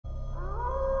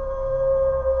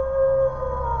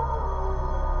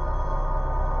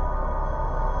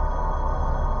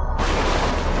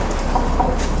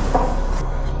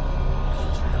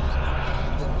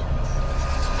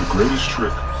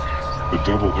the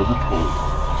devil ever pulled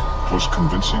was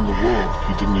convincing the world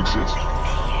he didn't exist.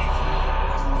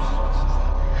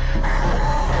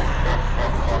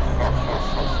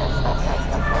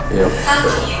 Yep. Thank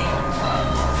you.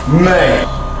 Mate!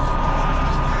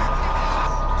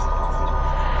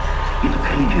 Its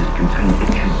pages contain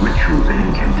ancient rituals and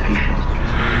incantations,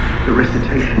 the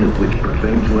recitation of which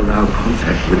proclaim to allow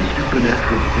contact with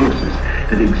supernatural forces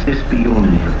that exist beyond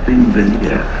the thin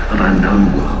veneer of our known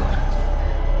world.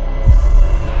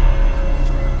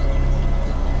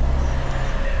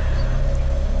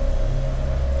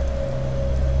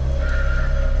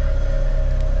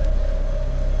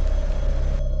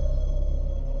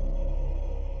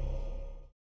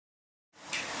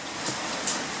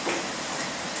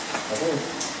 I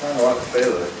kind of like the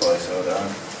feel of this place, though, Dan.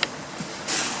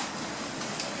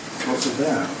 What's it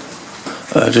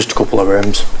there? Just a couple of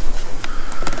rooms.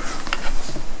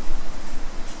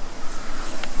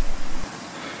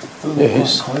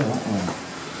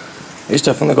 It's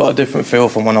definitely got a different feel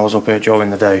from when I was up here during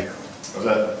the day. Was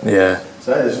it? Yeah.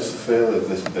 So it's just the feel of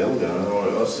this building. I don't know what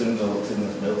it was. As soon as I looked in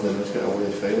this building, I just get a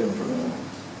weird feeling from it.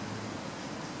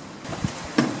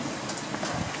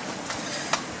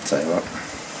 Tell you what.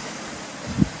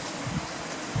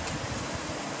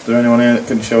 Is there anyone here that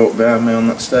can show up behind me on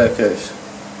that staircase?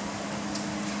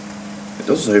 It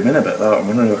does zoom in a bit, that. I'm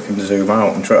wondering if I can zoom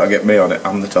out and try to get me on it.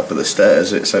 I'm the top of the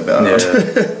stairs, it's a bit hard.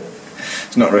 Yeah.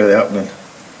 It's not really happening.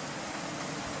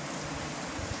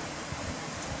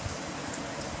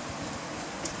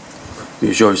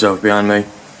 You show yourself behind me.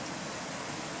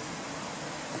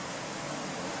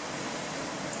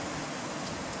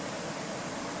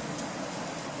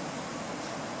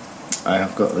 I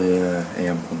have got the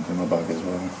EM pump in my bag as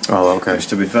well. Oh, okay. Which,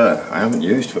 to be fair, I haven't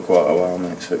used for quite a while,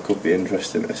 mate, so it could be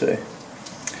interesting to see.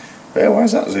 But yeah, why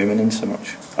is that zooming in so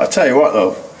much? I'll tell you what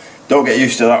though, don't get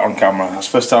used to that on camera. That's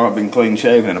the first time I've been clean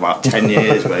shaven in about 10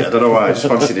 years, mate. I don't know why, I just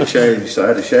fancied a change, so I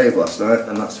had a shave last night,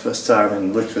 and that's the first time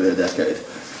in literally a decade.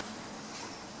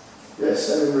 Yeah,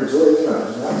 same Ridge Lea, isn't it?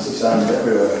 There's actually signs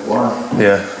everywhere. Why?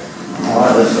 Yeah. I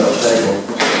like this little table,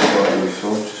 it's quite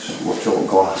useful, just watch all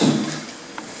glass.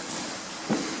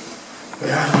 But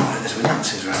yeah, I don't know what it is with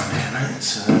Nazis around here, mate. It's,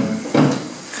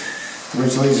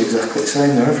 Ridge Lea's exactly the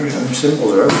same, they're everywhere, them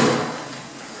symbols are everywhere.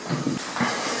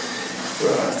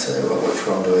 Right, I'll tell you what, which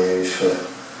one do I use for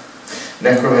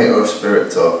necromancer or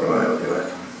spirit talker, mate, what do you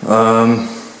reckon?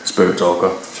 Spirit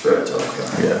talker. Spirit talker.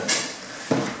 Yeah.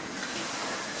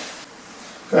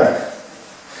 Okay.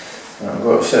 Right, I've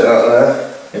got to sit that there.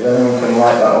 If anyone can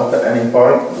light that up at any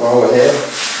point while we're here.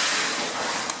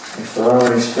 If there are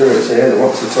any spirits here that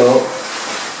want to talk,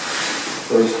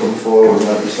 please come forward and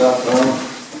let yourself know.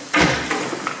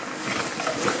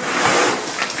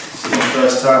 This is the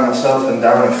first time myself and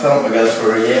Darren have filmed together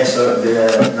for a year, so it'd be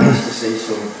nice to see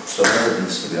some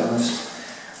evidence, to be honest.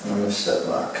 I'm going to step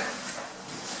back.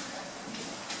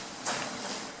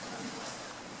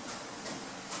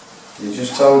 You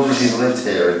just told us you've lived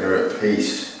here and you're at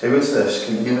peace. Who is this?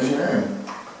 Can you give us your name?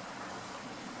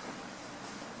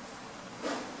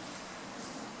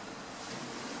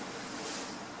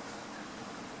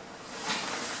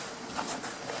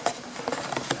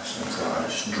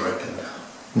 Just drinking.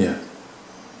 Yeah.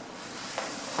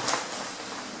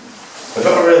 I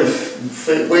got a really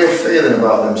weird feeling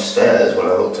about them stairs when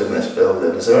I looked in this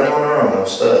building. Is there anyone around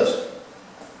those stairs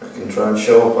that can try and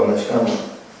show up on this camera?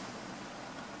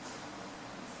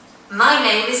 My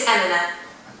name is Eleanor.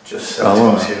 Just said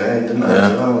what's your name, didn't I?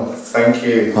 Yeah. Oh, thank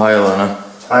you. Hi, Eleanor.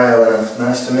 Hi, Eleanor.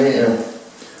 Nice to meet you.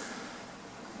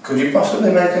 Could you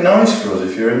possibly make a noise for us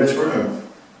if you're in this room?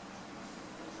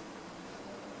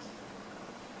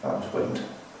 That was wind.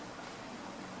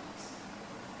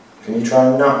 Can you try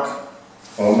and knock?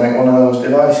 Or make one of those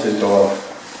devices go off?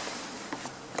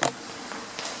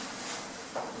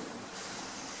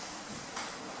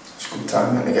 It's good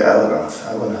timing to get Eleanor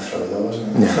through though,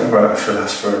 isn't it? Yeah. Right after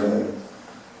that's for a name.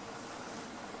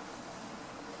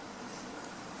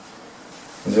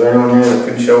 Is there anyone here that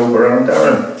can show up around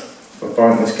Darren? If I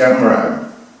point this camera at him?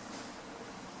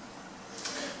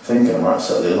 I'm thinking I might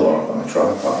set the other one up on a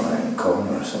tripod, mate, in the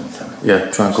corner or something.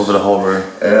 Yeah, try and cover the whole room.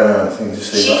 Yeah, I think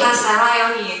just see She that. has her eye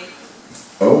on you.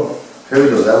 Oh, who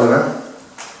does Eleanor?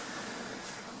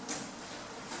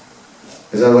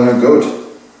 Is Eleanor good?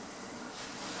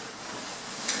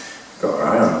 Got her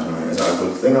eye on us, mate. Is that a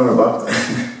good thing or a bad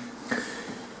thing?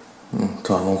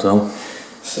 Time will tell.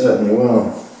 Certainly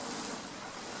will.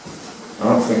 I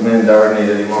don't think me and Darren need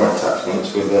any more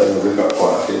attachments with we've got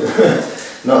quite a few.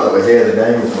 Not that we hear the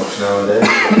name as much nowadays,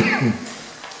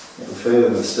 but the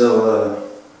feeling is still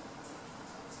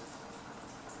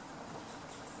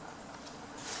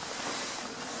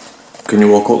Can you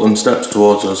walk up them steps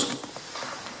towards us?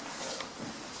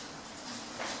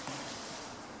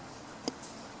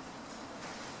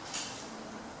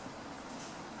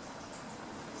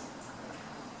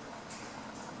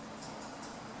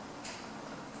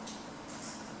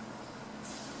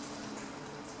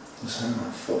 The sound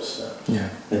like footsteps. Yeah.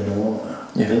 In the water.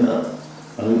 Yeah. Didn't that?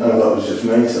 I didn't know that was just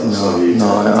me. So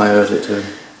I heard it too.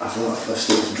 I thought at first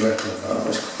it was dripping.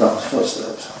 That was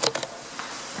footsteps.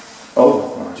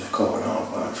 Oh, I just caught an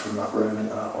outline from that room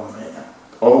into that one, mate.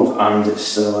 Oh, and it's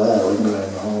still there, isn't it,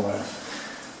 in the hallway?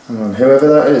 Hang on, whoever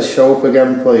that is, show up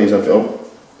again, please.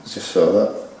 Just saw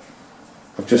that.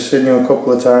 I've just seen you a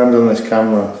couple of times on this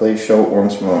camera. Please show up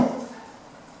once more.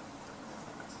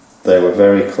 They were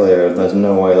very clear, and there's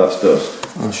no way that's dust.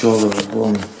 I'm sure there was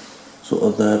one sort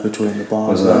of there between the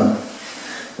bars. Was that?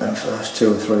 Them first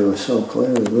 2 or 3 were so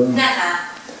clear as well. Never.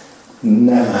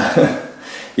 Never.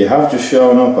 You have just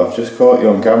shown up. I've just caught you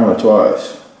on camera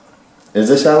twice. Is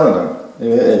this Eleanor? If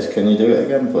it is, can you do it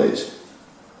again, please?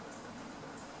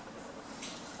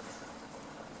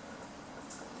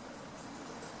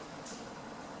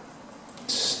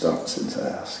 Stop since I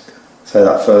ask. Say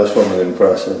that first one was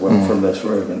impressive. Went from this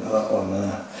room into that one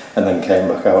there, and then came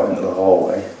back out into the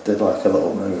hallway. Did like a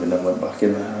little move and then went back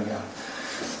in there again.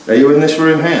 Are you in this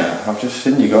room here? I've just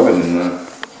seen you going in there.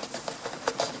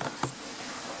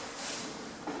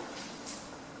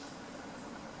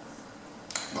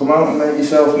 Come out and make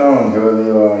yourself known, whoever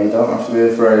you are. You don't have to be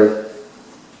afraid.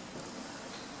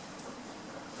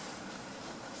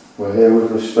 We're here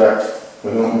with respect.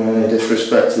 We don't mean any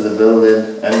disrespect to the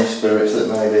building, any spirits that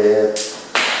may be here.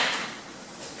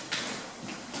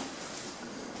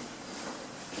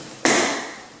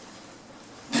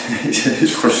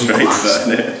 It's frustrating,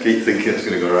 isn't it? I keep thinking it's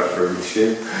going to go right through my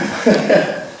shoe.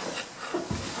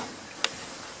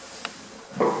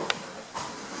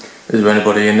 Is there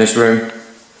anybody in this room?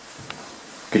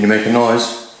 Can you make a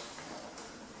noise?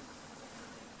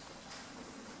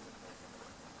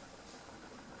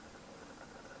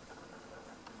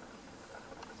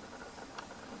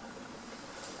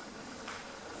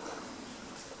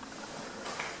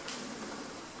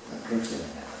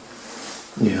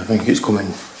 Yeah, I think it's coming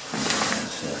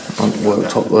on the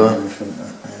worktop there.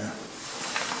 Yeah.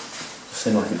 It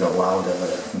seemed like it got louder, but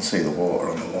I can see the water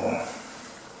on the wall.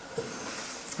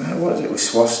 What is it with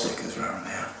swastikas around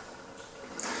here?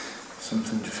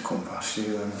 Something just come past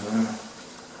you then as well.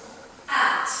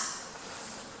 Out.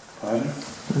 Pardon?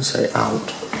 Let's say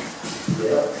out.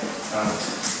 Yeah. Out.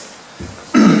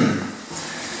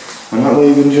 We're not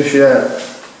leaving just yet.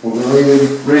 We'll be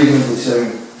leaving reasonably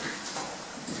soon.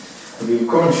 If you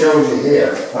come and show us you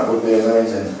here, that would be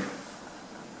amazing.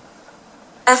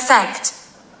 Effect.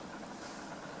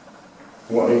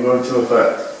 What are you going to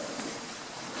affect?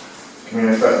 Can you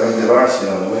affect them devices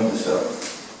on the windowsill?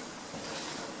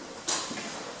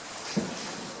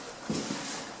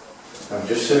 I've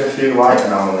just seen a few light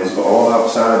anomalies, but all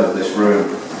outside of this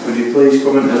room. Could you please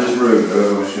come into this room,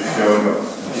 whoever was just showing up,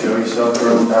 and show yourself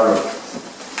around Darrow?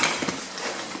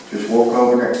 Just walk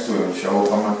over next to him and show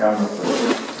up on my camera,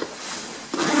 please.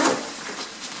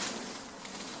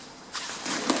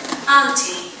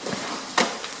 Auntie.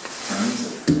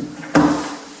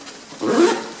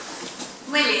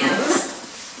 Williams.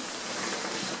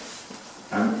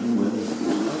 Auntie Williams.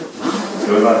 So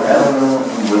we're like Eleanor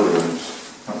and Williams.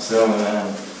 That's the only name.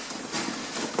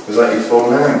 Was that your full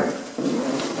name?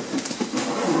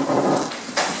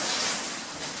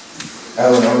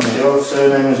 Eleanor, your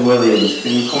surname is Williams.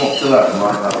 Can you come up to that and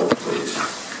write that up, please?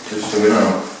 Just so we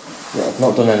know. Yeah, I've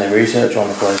not done any research on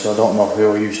the place, so I don't know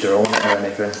who used to own it or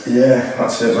anything. Yeah,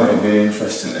 that's it. Might be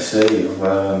interesting to see. Do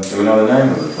we know the name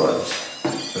of the place?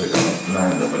 Do we got a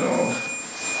name that we know of?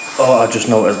 Oh, I just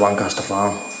know it as Lancaster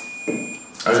Farm. Oh,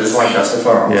 it's Lancaster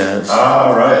Farms? Yeah. It's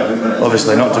right. I didn't know.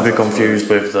 obviously not to be confused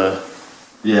with the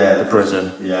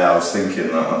prison. Yeah, I was thinking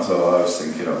that. That's all I was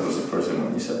thinking of was the prison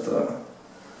when you said that.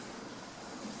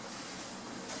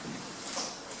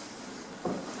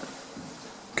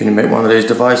 Can you make one of these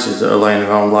devices that are laying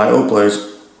around light up, please?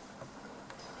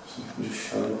 Something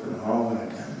just showed up in the hallway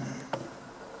again.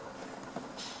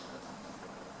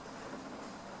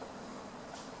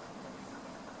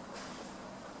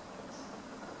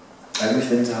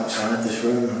 Everything's outside this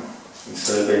room.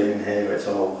 Instead of being in here, it's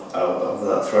all out over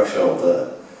that threshold there,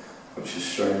 which is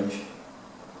strange.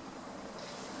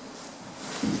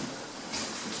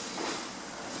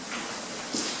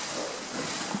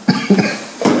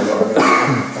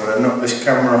 I'm going to knock this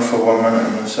camera off for 1 minute.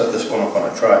 I'm going to set this one up on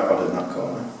a tripod in that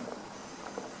corner.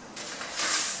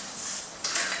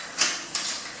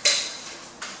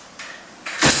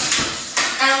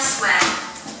 Elsewhere.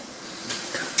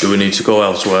 Do we need to go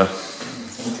elsewhere?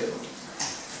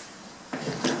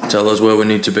 Tell us where we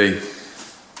need to be.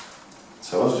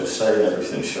 So I was just saying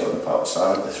everything's showing up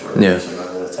outside this room. Yeah. So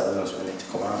maybe they're telling us we need to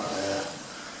come out there.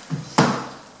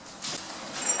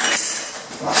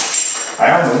 I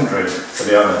am wondering, to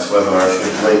be honest, whether I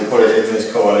should put it in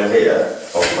this corner here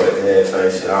or put it here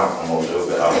facing out and we'll do a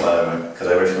bit out there, because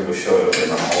everything was showing up in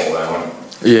the hallway, wasn't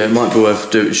it? Yeah, it might be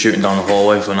worth shooting down the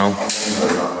hallway for now. I'm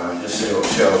wondering that, man. Just see what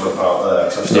shows up out there,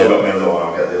 because I've still got my other one,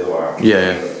 I'll get the other one out.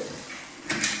 Yeah.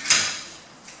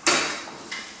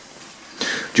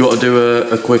 Do you want to do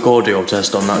a quick audio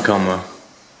test on that camera?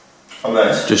 On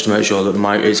this? Just to make sure that the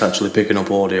mic is actually picking up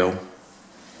audio.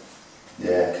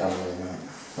 Yeah, camera, mate.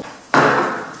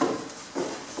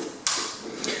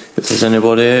 If there's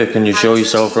anybody here, can you show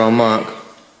yourself around, Mark?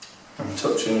 I'm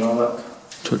touching your leg.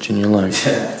 Touching your leg?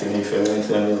 Yeah, can you feel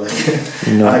anything on your leg?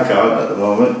 No. I can't at the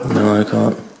moment. No, I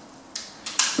can't.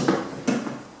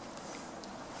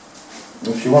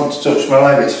 If you want to touch my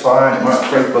leg, it's fine. It might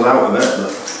freak us out a bit,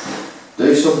 but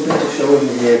do something to show us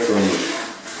you're here for me.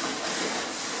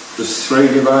 There's 3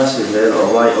 devices here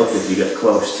that'll light up if you get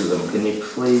close to them. Can you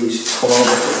please come over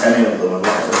to any of them and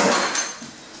light them up?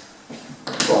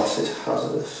 Glass is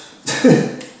hazardous.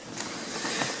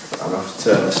 I'm going to have to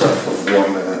turn this off for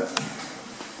 1 minute.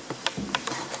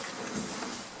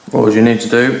 What you need to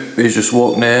do is just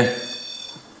walk near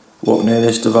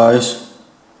this device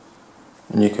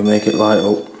and you can make it light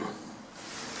up.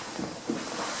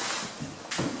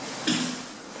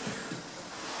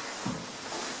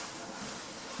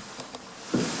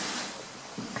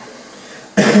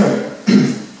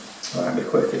 Might be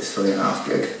quick, it's 3.5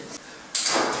 gig.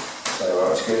 So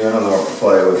let's give you another one to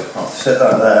play with. I'll sit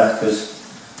that there because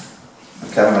the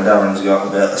camera Darren's got to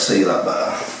be able to see that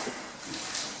better.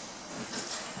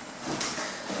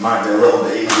 Might be a little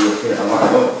bit easier if I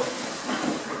light up.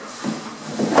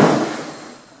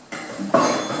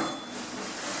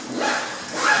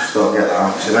 Just don't get that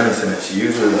out, because if anything it's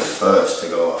usually the first to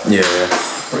go off. Yeah.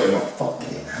 Pretty much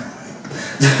fucking hell.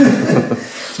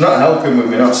 It's not helping with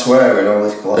me not swearing all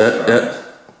this glass. Yeah.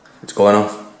 It's going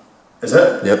off. Is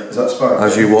it? Yep. Is that spark?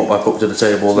 As you walk back up to the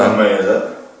table It's then. not me, is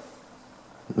it?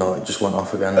 No, it just went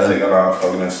off again. I think I'm off,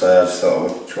 I'm going to say, I just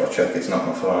thought I'll check it's not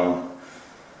my phone.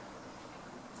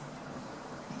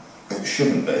 It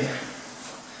shouldn't be.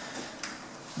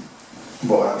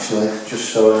 But actually, just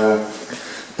so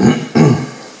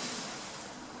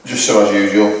as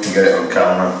usual, you can get it on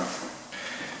camera.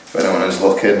 If anyone is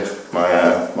looking,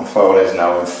 my phone is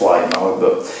now in flight mode,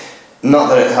 but not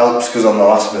that it helps, because on the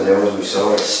last video as we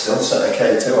saw, it's still set a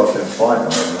K2 off in flight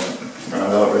mode, and I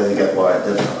don't really get why it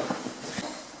did that.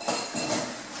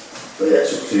 But yeah,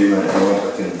 it's up to you, mate. If you want,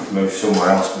 I can move somewhere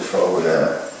else before we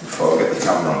get the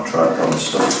camera on tripod and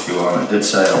stuff if you want. It did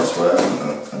say elsewhere,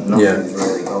 and nothing's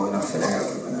really going off in here at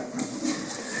the minute.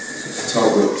 It's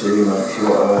totally up to you, mate, if you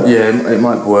want to. Yeah, it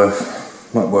might be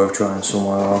worth trying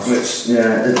somewhere else.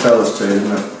 Yeah, it did tell us to,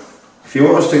 didn't it? If you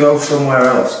want us to go somewhere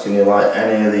else, can you light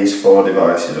any of these 4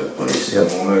 devices up, please? Yep.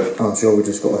 And we'll move. I'm sure we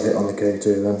just got a hit on the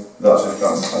K2 then. That's a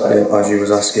fan. Yeah, as you was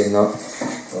asking that.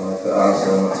 Well, if it has,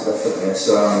 then that's definitely a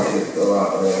sign we should go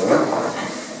out there.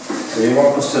 So you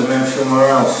want us to move somewhere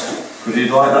else? Could you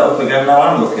light that up again now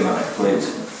I'm looking at it, please?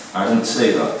 I didn't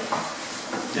see that.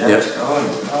 Yeah, Yep. it's going.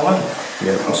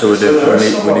 Yeah, so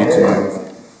we need to move.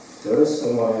 There is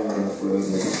somewhere in the room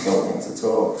that just don't want to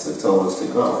talk, because they told us to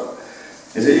go.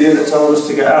 Is it you that told us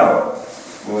to get out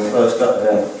when we first got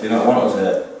there? Do you not want us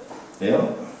here? Yeah?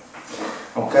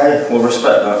 Okay, we'll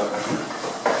respect that.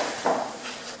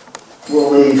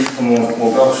 We'll leave and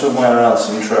we'll go somewhere else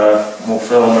and try. We'll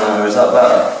film there. Is that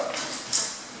better?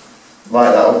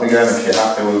 Light that up again if you're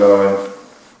happy with going.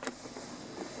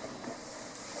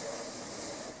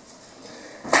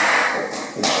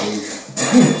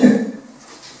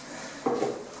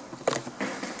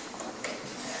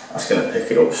 That's going to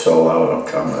pick it up so loud on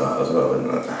camera, that as well, isn't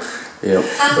it? Yep.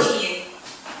 Thank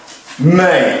you.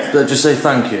 Mate! Just say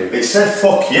thank you. It said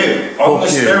fuck you on the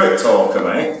Spirit Talker,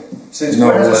 mate. Since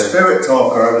when has the Spirit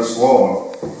Talker ever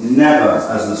sworn? Never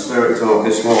has the Spirit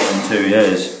Talker sworn in 2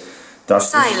 years.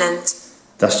 Silent.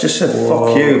 That's just said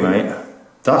fuck you, mate.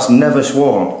 That's never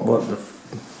sworn. What the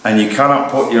And you cannot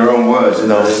put your own words in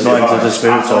No, this it's not into device the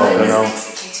Spirit at all. Talker, no.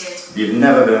 Executed. You've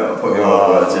never been able to put your own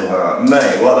words in that.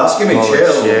 Mate, well that's giving me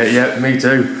chills. Yeah, me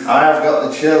too. I have got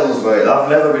the chills, mate. I've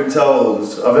never been told.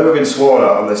 I've never been sworn at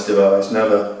on this device,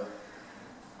 never.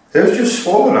 Who's just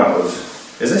sworn at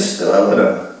us? Is this still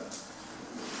evident?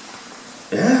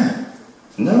 Yeah.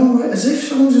 No, as if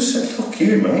someone just said fuck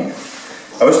you, mate.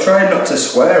 I was trying not to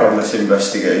swear on this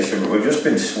investigation, but we've just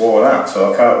been sworn at,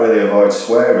 so I can't really avoid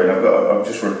swearing. I'm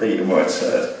just repeating what it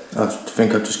said. I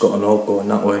think I've just got a note going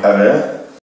that way. Have you?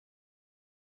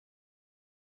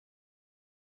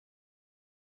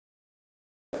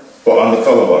 But on the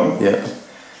colour one? Yeah.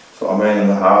 So I mean,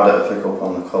 the harder to pick up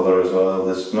on the colour as well.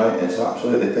 Mate, it's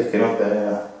absolutely picking up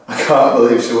here. I can't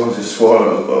believe someone's just sworn at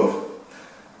us both.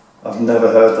 I've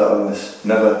never heard that on this.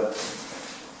 Never.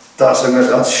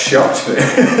 That's shocked me.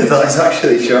 That has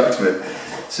actually shocked me.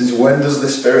 Since when does the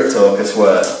spirit talker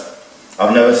swear?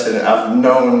 I've never seen it. I've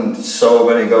known so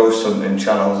many ghost hunting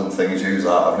channels and things use that.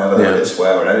 I've never heard it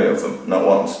swear on any of them. Not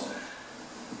once.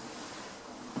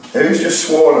 Who's just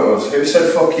sworn at us? Who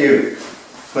said fuck you?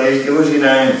 Please give us your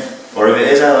name. Or if it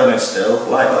is Eleanor still,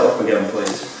 light that up again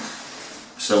please.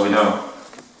 So we know.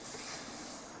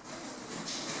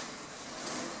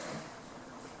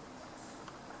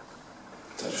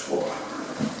 Is that just water?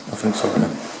 I think so, yeah.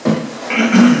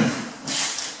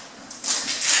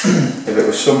 If it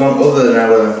was someone other than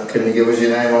Eleanor, can you give us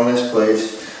your name on this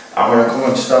please? I'm going to come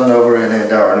and stand over in here,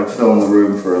 Darren, and film the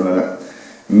room for a minute.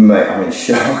 Mate, I'm in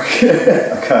shock.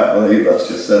 I can't believe that's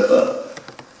just said that.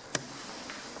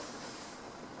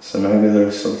 So maybe there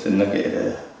is something negative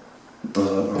here.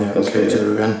 Doesn't it? Yeah, okay,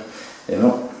 do it again. You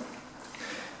know?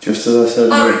 Just as I said,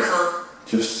 Oracle.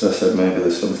 just as I said, maybe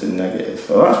there's something negative.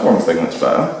 Well, that's one thing that's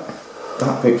better.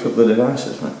 That picks up the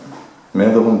devices, mate. My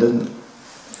other one didn't.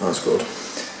 That's good.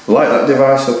 Light that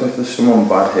device up if there's someone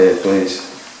bad here, please.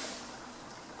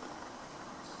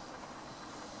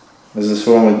 Is there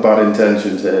someone with bad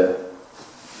intentions here?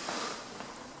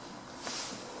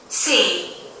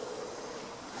 C.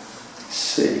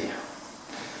 See.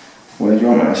 Where do you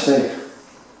want me to see?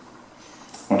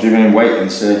 What do you mean wait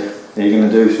and see? Are you going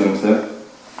to do something?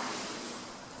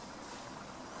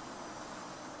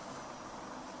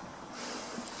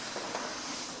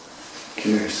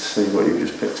 Curious to see what you've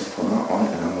just picked up on that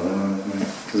light now,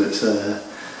 because it's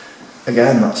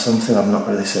again, that's something I've not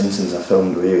really seen since I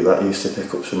filmed with you. That used to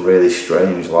pick up some really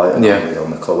strange light on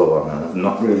the colour one, and I've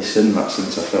not really seen that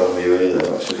since I filmed with you either.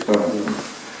 That's just quite good.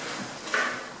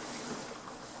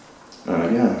 And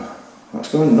again, that's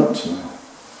going nuts now.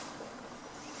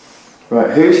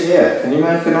 Right, who's here? Can you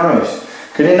make a noise?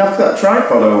 Can you knock that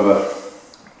tripod over?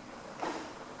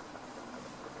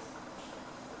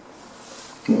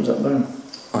 What was that then?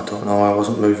 I don't know, I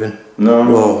wasn't moving. No.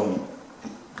 Whoa.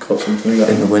 Caught something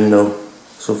In the window,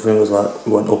 something was like,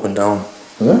 went up and down.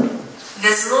 Was it?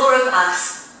 There's more of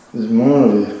us. There's more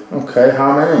of you. Okay,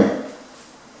 how many?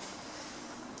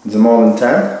 Is there more than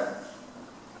 10?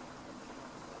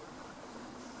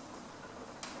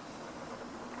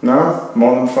 No?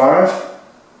 More than 5?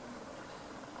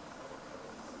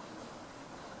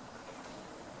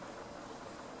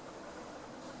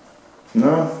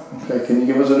 No? Okay, can you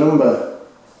give us a number?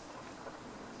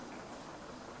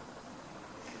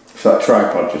 If that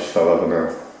tripod just fell over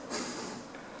now.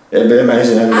 It'd be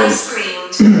amazing I evidence.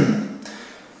 screamed.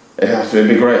 It'd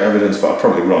be great evidence, but I'd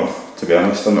probably run, to be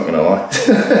honest, I'm not going to lie.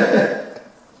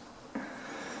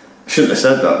 I shouldn't have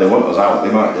said that, they want us out,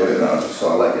 they might do it now, just so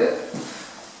I like it.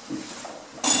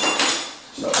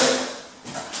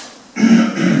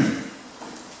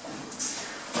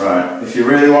 Right, if you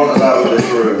really want us out of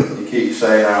this room, you keep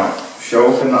saying out.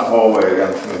 Show up in that hallway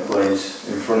again for me please,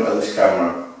 in front of this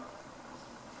camera.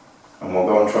 And we'll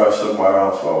go and try somewhere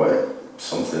else while we...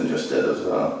 Something just did as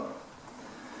well.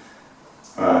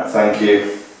 Alright, thank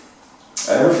you.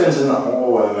 Everything's in that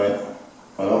hallway, mate.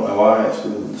 I don't know why, it's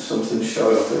been... Something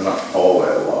showed up in that hallway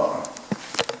a lot.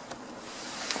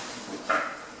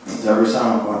 It's every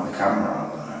time I point the camera out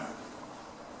there.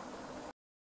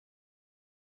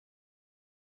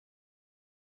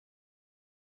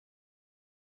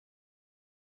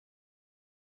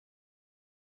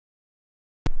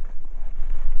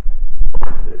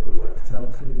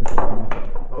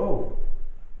 Oh!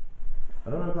 I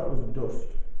don't know if that was dust,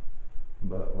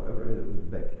 but whatever it is, it was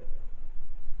big.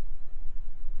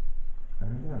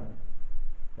 Yeah.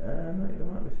 Mate, there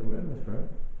might be some in this room.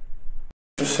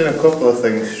 Just seen a couple of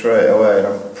things straight away, and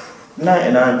I'm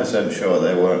 99% sure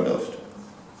they weren't dust.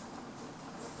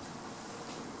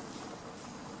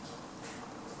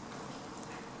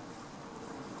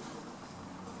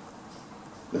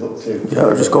 They look too... Yeah,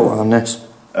 I've just got one on this.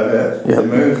 Okay. Yeah. They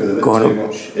move with a bit Go on too up.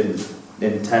 much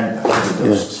intent.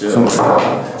 Yeah,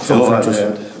 something just...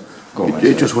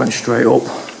 It just went straight up.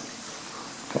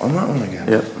 Put on that one again.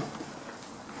 Yeah.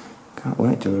 Can't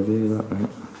wait to review that, mate.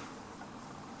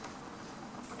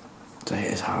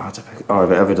 It is hard to pick. Oh,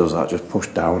 if it ever does that, just push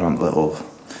down on the little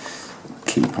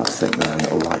keypad thing there and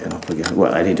it'll lighten up again.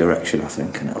 Well, any direction I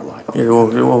think, and it'll light up. Yeah,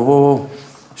 whoa.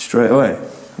 Straight away.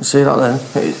 You see that then?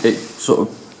 It sort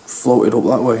of floated up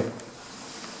that way.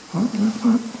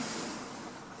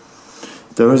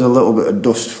 There is a little bit of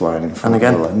dust flying in front And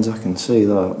again? of the lens, I can see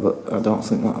that, but I don't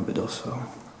think that'll be dust. So.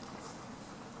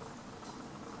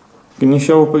 Can you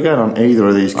show up again on either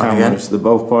of these Back cameras? again?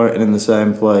 They're both pointing in the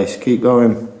same place. Keep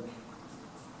going.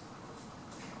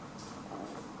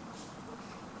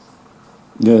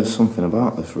 Yeah, there's something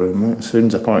about this room, mate. As soon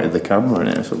as I pointed the camera in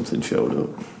it, something showed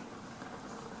up.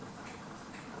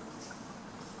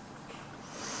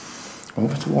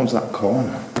 Over towards that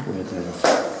corner,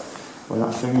 where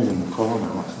that thing is in the corner.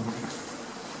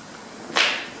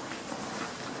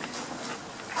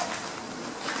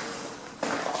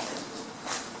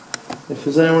 If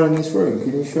there's anyone in this room,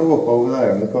 can you show up over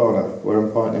there in the corner where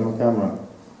I'm pointing my camera?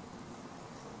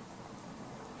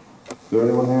 Is there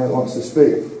anyone here that wants to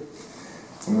speak?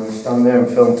 I'm going to stand there and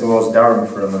film towards Darren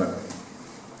for a minute.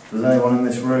 If there's anyone in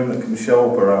this room that can show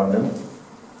up around him.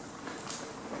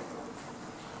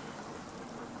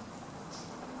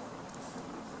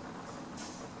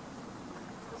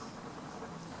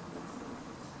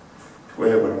 It's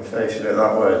weird when I'm facing it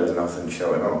that way, there's nothing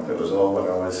showing up. It was all when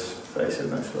I was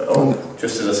facing this way. Oh,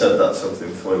 just as I said that,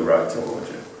 something flew right towards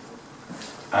you.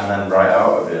 And then right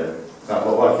out of you. That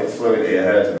looked like it flew into your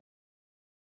head.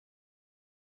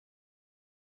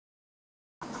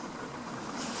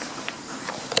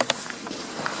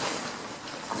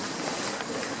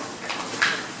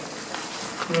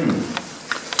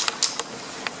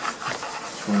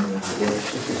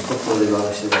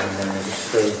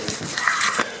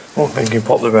 I think you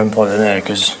pop the REM pod in there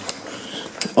because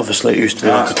obviously it used to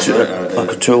be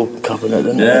like a tool cabinet,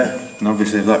 didn't it? Yeah, and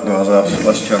obviously if that goes off,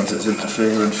 less chance it's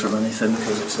interference from anything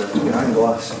because it's behind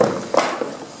glass. If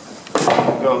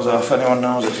it goes off, anyone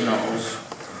knows it's not us.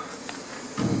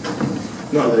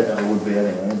 Not that it ever would be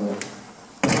anyway, but...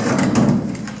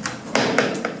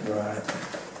 Right.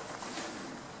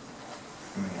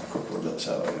 A couple of bits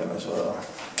out again as well.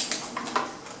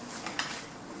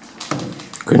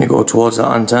 Can you go towards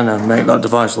that antenna and make that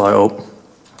device light up?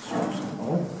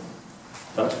 Oh,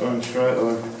 that's going straight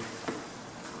away.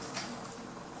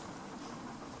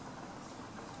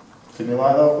 Can you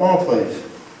light that up more, please?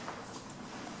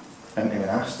 I haven't even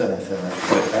asked anything, I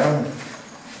put it down.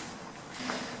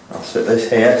 I'll sit this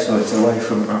here so it's away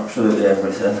from absolutely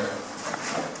everything.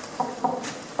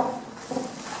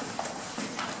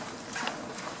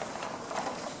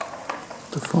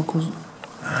 The fuck was it?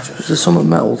 Is there something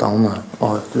metal down there?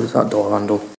 Oh, there's that door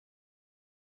handle.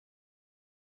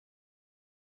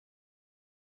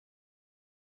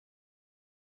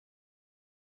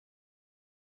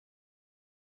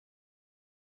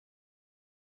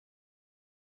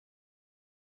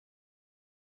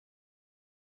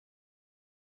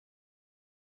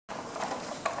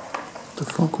 The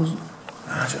fuck was it?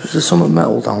 Is there something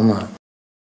metal down there?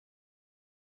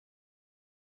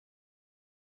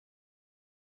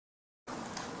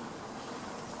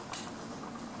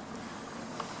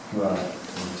 Right,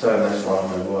 turn this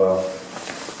one as well.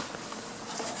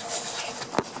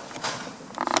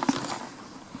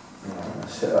 Right, I'll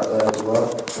sit that there as well.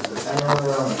 If there's anyone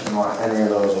around that can light any of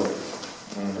those up,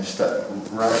 I'm going to step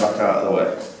right back out of the way.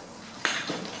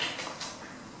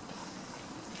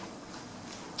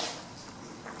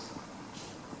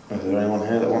 Is there anyone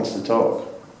here that wants to talk?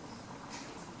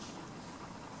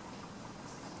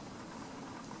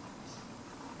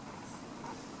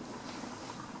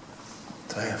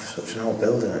 Damn, such an old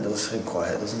building, it does seem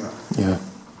quiet, doesn't it? Yeah.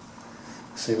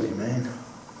 I see what you mean.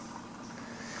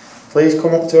 Please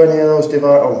come up to any of those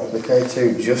devices. Oh, the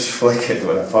K2 just flickered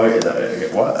when I pointed at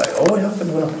it. What? Oh, it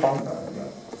happened when I pointed at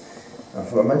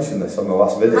it. I mentioned this on the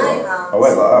last video. My arms. I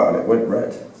went like that and it went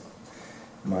red.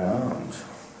 My arms.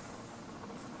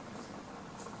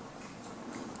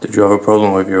 Did you have a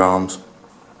problem with your arms?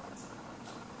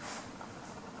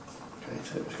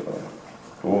 K2's going.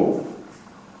 Oh.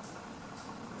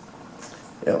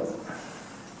 Yep.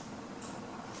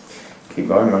 Keep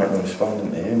going, mate. I'm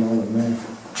responding to you more than me.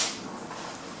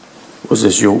 Was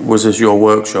this your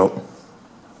workshop?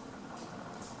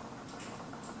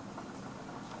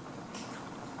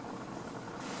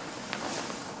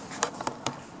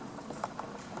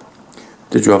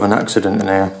 Did you have an accident in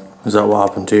here? Is that what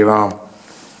happened to your arm?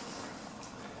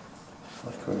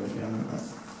 Flicker again, isn't it?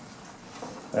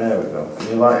 There we go. Can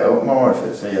you light it up more if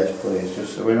it's a yes, please,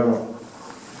 just so we know.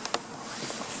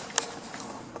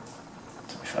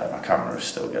 To be fair, my camera's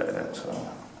still getting it, so.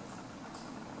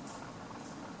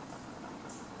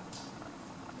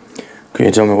 Can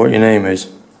you tell me what your name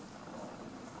is?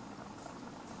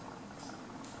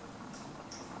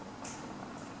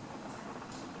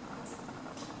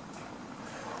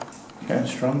 Getting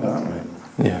stronger, aren't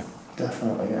we? Yeah.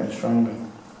 Definitely getting stronger.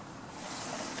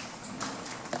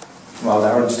 While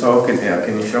Darren's talking here,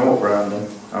 can you show up, Brandon?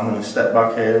 I'm going to step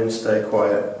back here and stay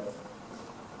quiet.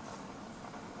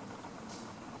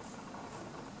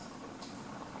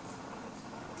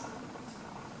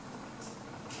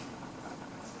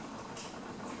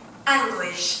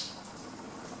 Anguish.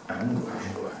 Anguish.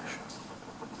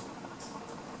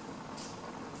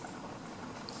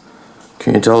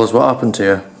 Can you tell us what happened to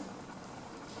you?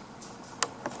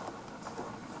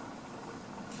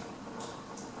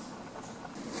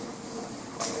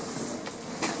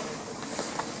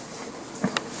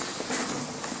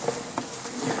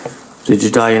 Did you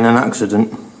die in an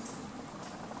accident?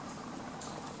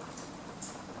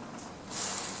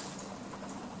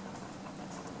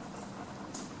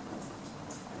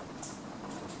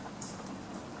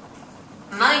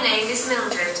 My name is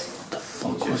Mildred.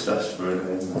 You just asked for a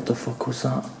name. What the fuck was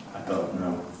that? I don't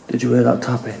know. Did you hear that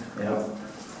tapping? Yeah.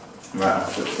 Right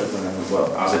after it said my name,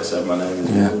 well, as it said my name is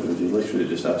Yeah. Mildred, you literally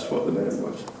just asked what the name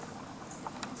was.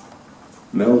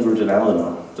 Mildred and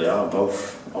Eleanor, they are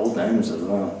both old names as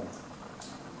well.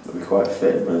 They'll be quite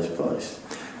fitting for this place.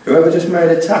 Whoever just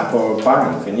made a tap or a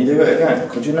bang, can you do it again?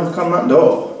 Could you knock on that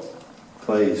door?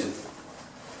 Please.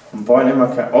 I'm pointing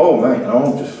my cat. Oh mate,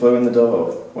 no, just flew in the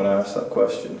door when I asked that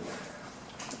question.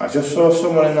 I just saw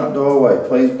someone in that doorway.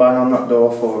 Please bang on that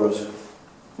door for us.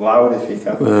 Loud if you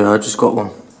can. I just got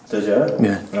one. Did you?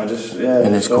 Yeah. And I just, yeah.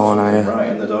 In this corner here. Right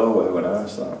in the doorway when I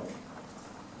asked that.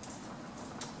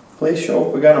 Please show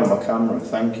up again on my camera,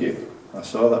 thank you. I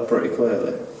saw that pretty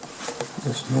clearly.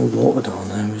 There's no water down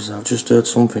there, is there? I've just heard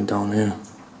something down here.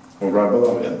 Well, right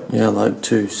below you? Yeah, like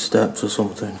 2 steps or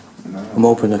something. No. I'm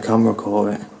hoping the camera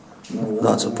caught it. No water.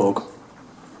 That's a bug.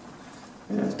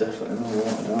 Yeah, there's definitely no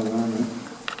water down there,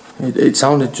 mate. It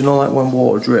sounded, do you know, like when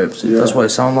water drips? Yeah. That's what it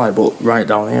sounded like, but right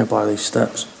down here by these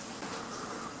steps.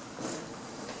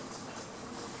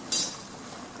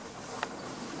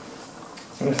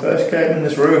 When I first came in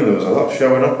this room, there was a lot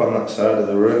showing up on that side of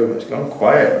the room. It's gone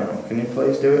quiet now. Can you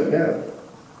please do it again?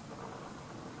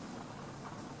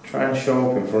 Try and show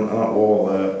up in front of that wall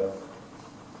there.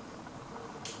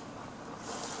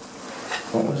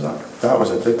 What was that? That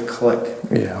was a big click.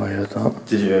 Yeah, I heard that.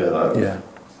 Did you hear that? Yeah.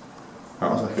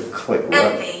 That was like a click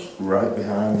Envy. right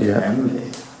behind me. Yeah.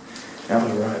 Envy. That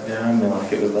was right behind me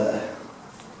like it was there.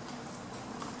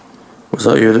 Was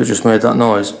that you that just made that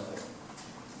noise?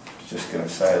 Just going to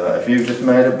say that if you just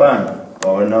made a bang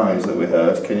or a noise that we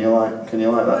heard, can you light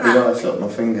that device up? My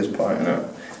finger's pointing out.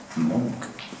 Monk.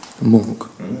 Monk.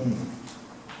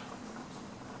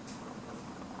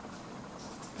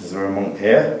 Is there a monk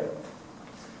here?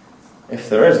 If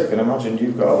there is, I can imagine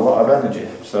you've got a lot of energy.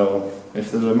 So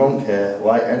if there's a monk here,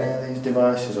 light any of these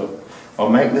devices up, or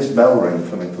make this bell ring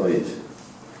for me, please.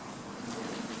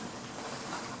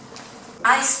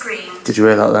 I screamed. Did you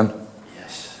hear that then?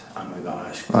 Yes, and we got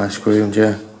ice cream. I screamed,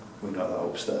 yeah. We got that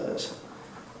upstairs.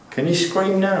 Can you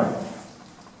scream now?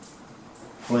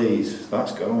 Please,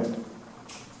 that's going.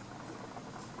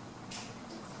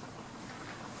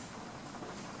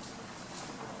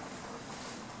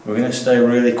 We're going to stay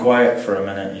really quiet for a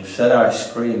minute. You've said I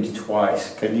screamed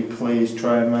twice. Can you please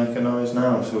try and make a noise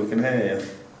now so we can hear you?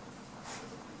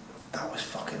 That was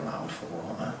fucking loud for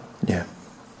water. Yeah.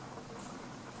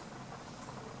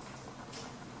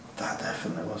 That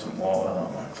definitely wasn't water, that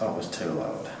one. That was too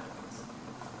loud.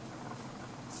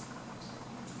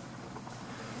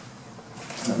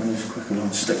 Let me just quickly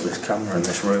unstick this camera in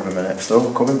this room a minute. It's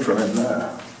still coming from in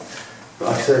there. But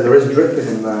like I say, there is dripping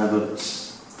in there, but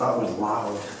that was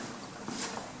loud.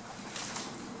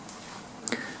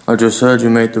 I just heard you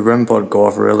made the REM pod go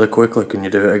off really quickly. Can you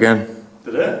do it again?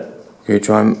 Did it? Can you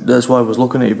try and... That's why I was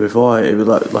looking at you before. It was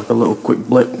like a little quick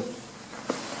blip.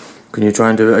 Can you try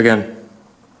and do it again?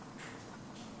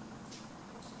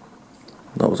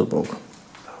 That was a bug.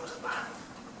 That was a bang.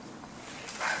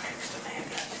 Right next to me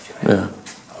again, did you hear? Yeah.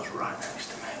 That was right next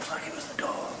to me. It was like it was the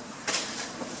door.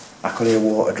 I could hear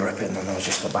water dripping and there was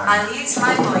just a bang. I'll use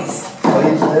my voice.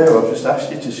 Please do, I've just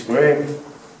asked you to scream.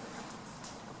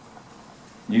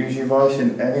 Use your voice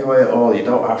in any way at all. You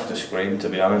don't have to scream, to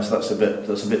be honest. That's a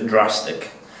bit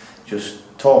drastic. Just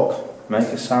talk, make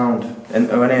a sound.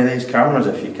 Into any of these cameras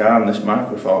if you can. This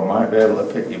microphone might be able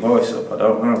to pick your voice up, I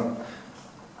don't know.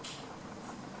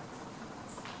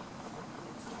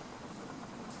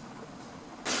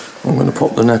 I'm going to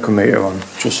pop the necrometer on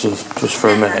just for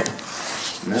a minute.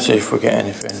 Never. See if we get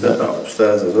anything. Said that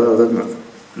upstairs as well, didn't it?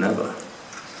 Never.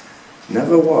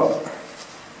 Never what?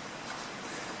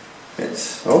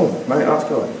 It's... Oh, mate, that's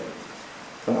going.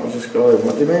 That was just going.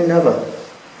 What do you mean never?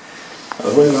 I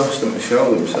was when you asked them to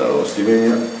show themselves, do you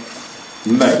mean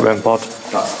Mate, REM pod.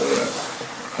 that's the REM.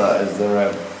 That is the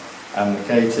REM. And the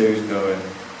K2's going.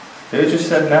 Who just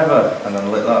said never and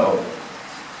then lit that up?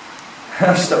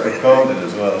 I've stopped recording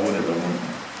as well, I would have done, wouldn't I?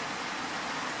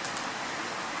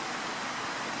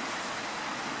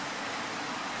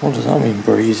 What does that mean,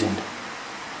 breezing?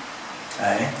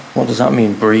 Eh? What does that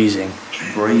mean, breezing?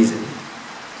 Breezing.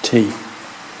 Tea.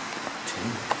 Tea.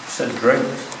 Said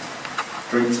drinks.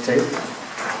 Drinks tea.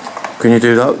 Can you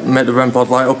do that? Make the REM pod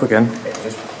light up again?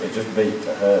 It just beat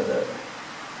to hurt it.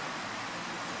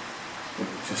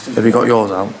 Have you got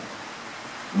yours out?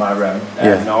 My REM?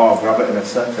 Yeah. No, I'll grab it in a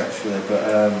sec actually, but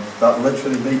that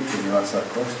literally beat to you asked that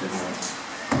question, mate.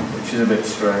 Which is a bit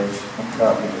strange. I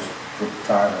can't be just good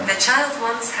timing. The child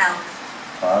wants help.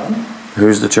 Pardon?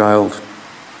 Who's the child?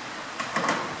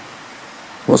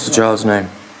 What's the child's name?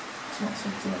 It's not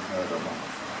something I've heard of before.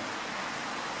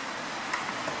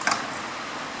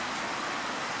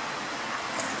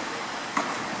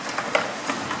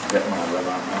 Get my REM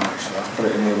out now actually, I'll put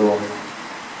it in the other one.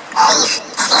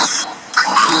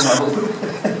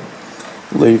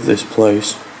 Leave this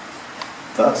place.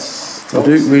 That's...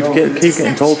 We keep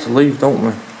getting told to leave, don't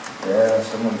we? Yeah,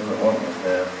 someone doesn't want us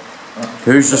there.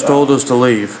 Who's just told us to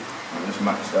leave? I'm just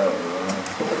maxed out with it.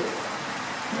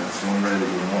 Yeah, someone really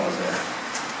doesn't want us there.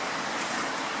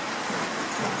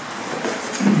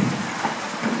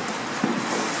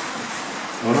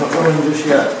 We're not going just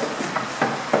yet.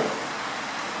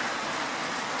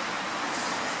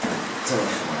 Tell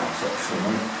us someone else actually,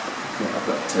 mate. I think I've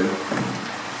got two.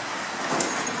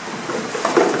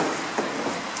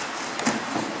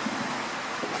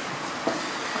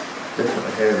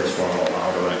 Definitely hear this one a lot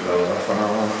louder when it goes off on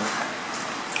our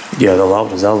one. Yeah, they're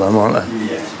loud as hell, them, aren't they?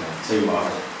 Yes, mate, too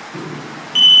loud.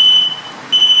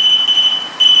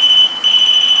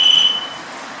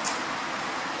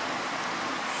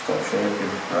 Stop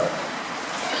shaking. Right.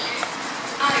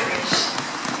 Irish.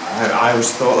 I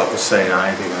always thought that was saying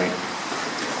Ivy, mate.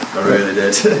 I really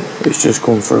did. It's just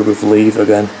come through with leave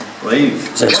again. Leave?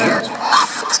 It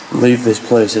says, leave this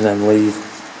place and then leave.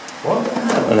 What?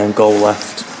 And then go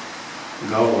left.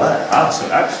 Go left? Ah, so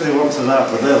it actually wants us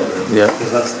out the building? Yeah.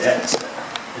 Because that's the exit.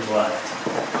 Is left.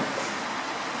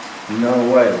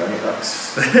 No way, mate,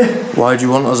 that's... Why do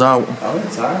you want us out? How many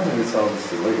times have you told us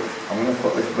to leave? I'm going to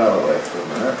put this bell away for a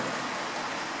minute.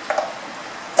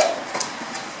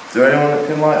 Is there anyone that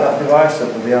can light that device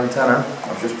up with the antenna?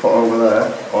 I've just put over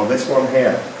there. Or this one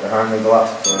here, behind the glass,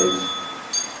 please.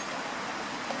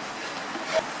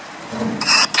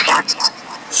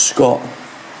 Scott.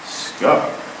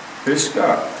 Scott? Who's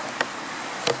Scott?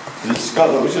 Is it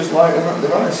Scott that was just lighting that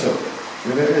device up?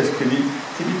 If it is, can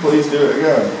you please do it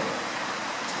again?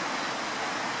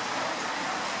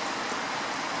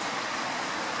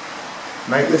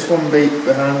 Make this one beep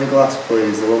behind the glass,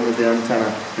 please, the one with the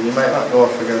antenna. Can you make that go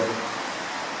off again?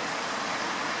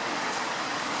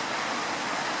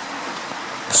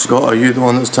 Scott, are you the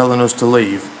one that's telling us to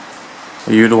leave?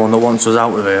 Are you the one that wants us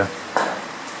out of here?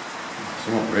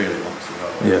 Someone really wants to go.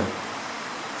 Yeah.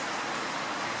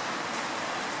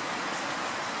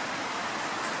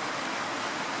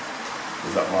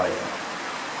 Is that light?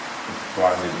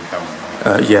 Blindly the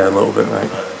camera. Yeah, a little bit, mate.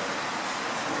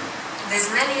 There's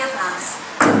many of us.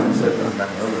 There's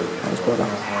many others. That's better.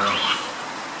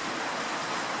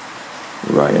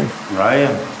 Ryan.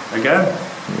 Ryan. Again?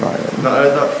 Ryan. Not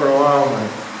heard that for a while,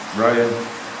 mate. Ryan.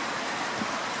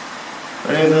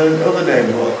 Any of the other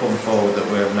names will come forward that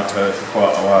we have not heard for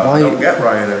quite a while? Why- I don't get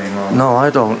Ryan anymore. No, I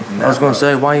don't. I was going to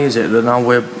say, why is it that now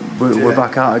we're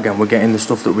back out again? We're getting the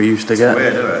stuff that we used to get. It's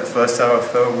weird, isn't it? First time I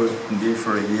filmed was you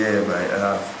for a year, mate, and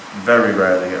I very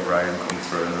rarely get Ryan come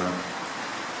through now.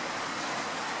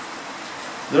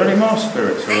 Are there any more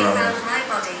spirits They around found us my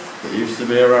body. that used to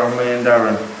be around me and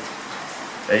Darren?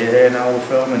 Are you here now? We're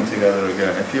filming together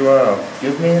again. If you are,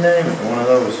 give me a name for one of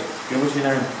those. Give us your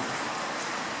name.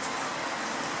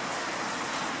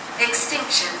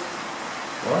 Extinction.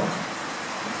 What?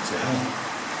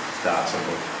 That's a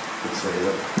good say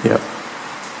that. Yep.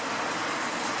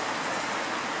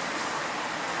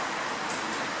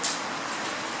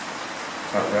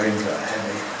 That rain's that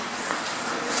heavy.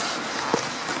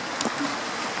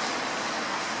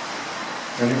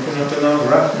 Anything up in those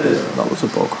rafters? That was a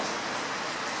bug.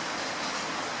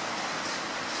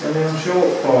 Anyone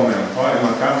short for me? I'm pointing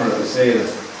my camera at the ceiling.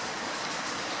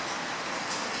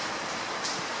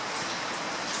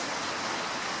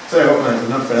 Tell you what, mate, there's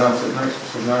nothing else. It makes for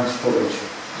some nice footage.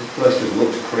 This place just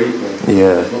looks creepy.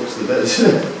 Yeah. It looks the bits.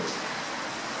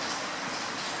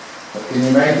 But can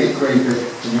you make it creepy?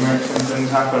 Can you make some things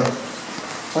happen?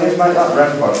 Please make that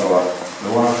REM pod go off. The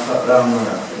one I sat down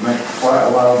there. It makes quite a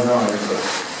loud noise. But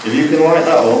If you can light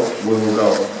that up, we will go.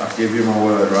 I give you my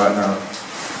word right now.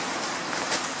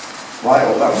 Light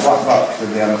up that black box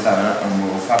with the antenna and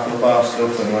we'll pack up our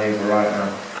stuff and leave right now.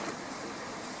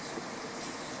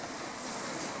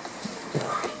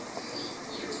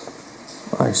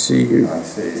 I see you. I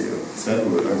see you.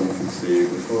 Said we can see you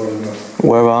before, isn't it?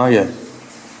 Where are you?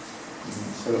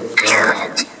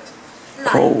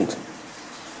 Cold.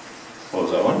 What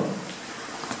was that one?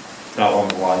 That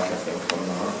one's like, I think, on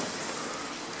that.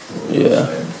 Yeah.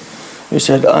 He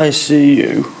said, I see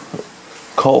you.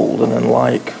 Cold and then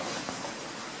like.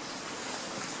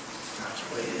 That's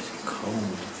weird,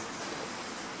 cold.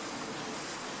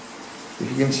 If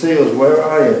you can see us, where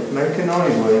are you? Make a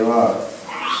noise where you are.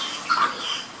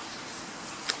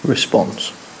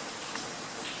 Response.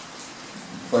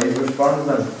 Please respond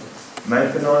then.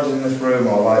 Make a noise in this room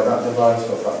or light that device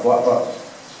up, that black box.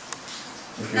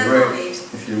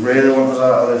 If you really want us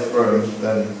out of this room,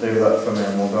 then do that for me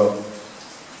and we'll go.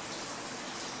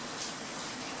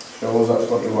 Show us that's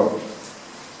what you want.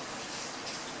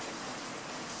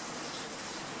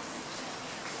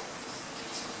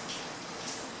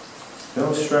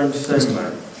 You're a strange thing,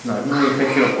 man. No, you're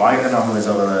picking up light anomalies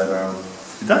over there now.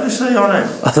 Did that just say on it?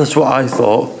 That's what I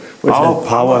thought. With Oh,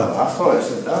 power. I thought it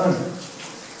said down.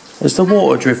 Is the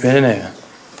water dripping in here?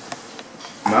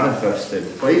 Manifested.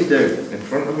 Please do, in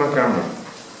front of my camera.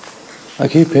 I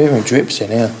keep hearing drips in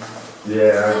here.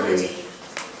 Yeah, I do.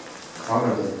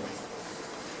 Honestly.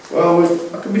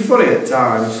 Well, I can be funny at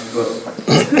times, but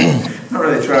not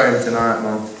really trying tonight,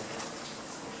 man.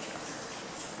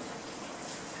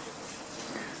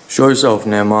 Show yourself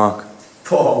now, Mark.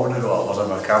 Oh, I wondered what was on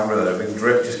my camera there. A big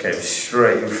drip just came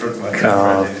straight in front of my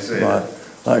camera. Did you see right. it?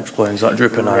 That explains that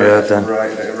dripping I heard then.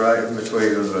 Right in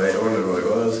between us, mate. I wondered what it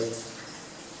was.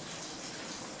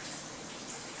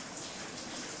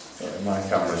 My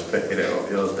camera's picking it up,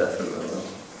 yours definitely will.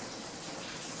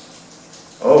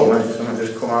 Oh mate, something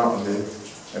just come out and do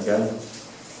again.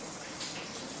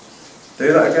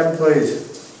 Do that again please.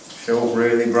 Show up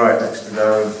really bright next to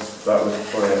Darren. That was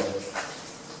clear.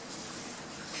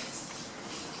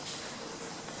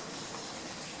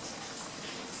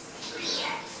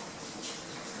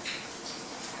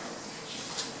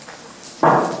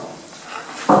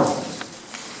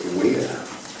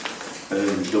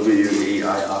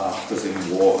 W-E-I-R, as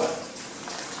in water.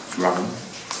 Random.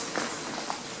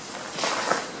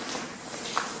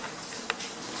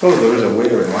 Oh, there is a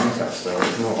weir in Lancaster.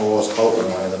 It's not always Holton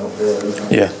way than up there,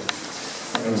 isn't it? Yeah.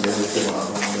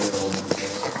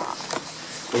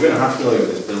 We're going to have to leave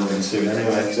this building soon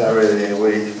anyway, because I really think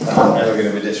we're never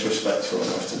going to be disrespectful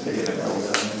enough to be in it all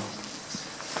the time.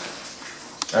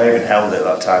 I even held it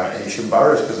that time at Hisham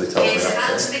Barras because they told me It's that.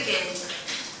 about to begin.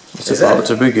 It's about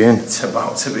to begin. It's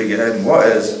about to begin. What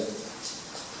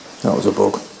is? That was a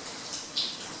bug.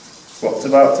 What's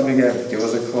about to begin? Give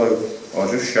us a clue. Or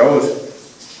just show us.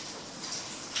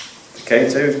 The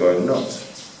K2's going nuts.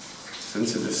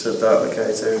 Since I just said that, the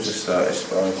K2 just started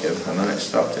spiking and then it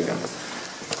stopped again.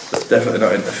 It's definitely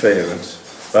not interference.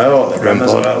 But I want the REM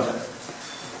as well.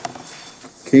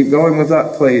 Keep going with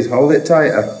that please, hold it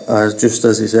tighter. Just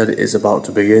as he said, it is about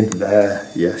to begin. There,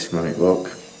 yes mate, look.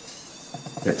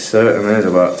 It certainly is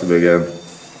about to begin.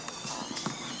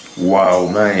 Wow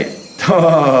mate.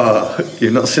 Oh,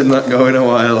 you've not seen that go in a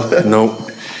while.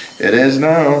 Nope. It is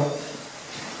now.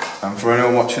 And for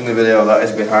anyone watching the video, that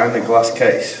is behind the glass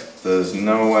case. There's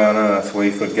no way on earth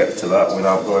we could get to that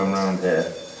without going round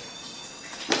here.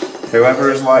 Whoever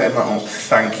is lighting that up,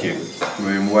 thank you.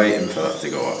 We've been waiting for that to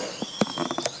go off.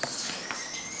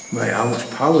 Mate, how much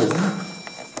power is that?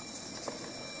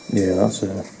 Yeah, that's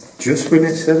it. Just when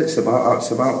it said it's about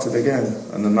to begin,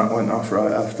 and then that went off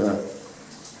right after.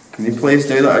 Can you please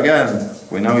do that again?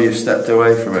 We know you've stepped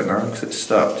away from it now because it's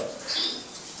stopped.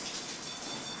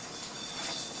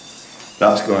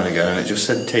 That's going again, and it just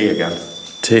said T again.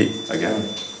 T. Again.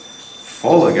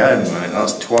 Full again, mate.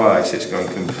 That's twice. It's gone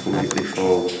completely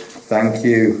full. Thank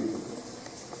you.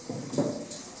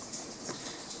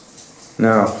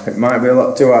 Now, it might be a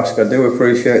lot to ask. I do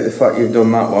appreciate the fact you've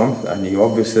done that one, and you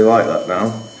obviously like that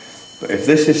now. But if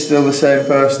this is still the same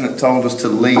person that told us to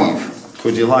leave,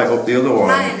 could you light up the other one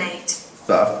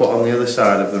that I've put on the other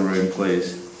side of the room,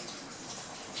 please?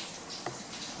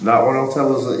 That one will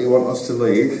tell us that you want us to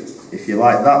leave. If you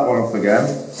light that one up again,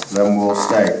 then we'll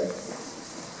stay.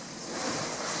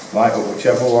 Light up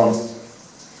whichever one.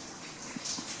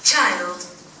 Child.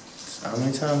 How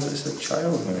many times it said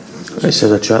child, mate? It said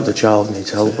the child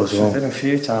needs help as well. It's been a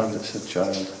few times it said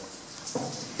child.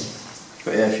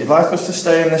 But yeah, if you'd like us to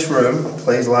stay in this room,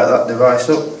 please light that device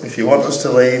up. If you want us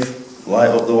to leave,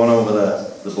 light up the one over there,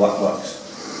 the black box.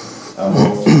 And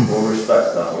we'll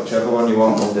respect that. Whichever one you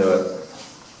want, we'll do it.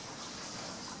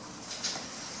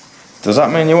 Does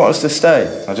that mean you want us to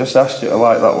stay? I just asked you to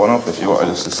light that one up if you wanted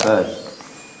us to stay.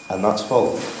 And that's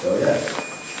full. So yeah.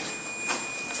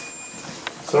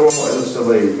 Someone wanted us to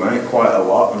leave, mate, quite a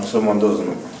lot, and someone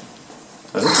doesn't.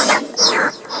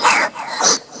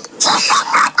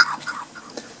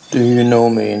 Do you know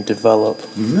me and develop?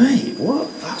 Mate, what?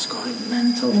 That's going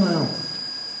mental now.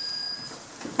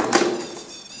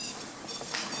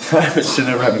 I haven't seen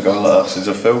a REM go like that since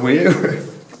I filmed with you.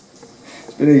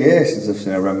 It's been a year since I've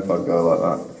seen a REM pod go like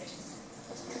that.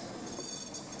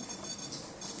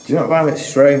 Do you not find it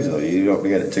strange though? You don't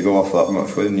get it to go off that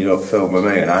much when you don't film with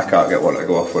me, and I can't get one to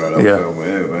go off when I don't film with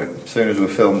you, mate. As soon as we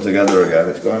film together again,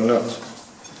 it's going nuts.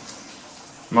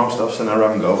 Most I've seen a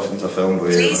REM go since I filmed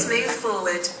with you. Please move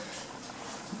forward.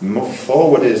 Move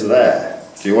forward is there.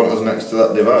 Do you want us next to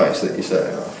that device that you're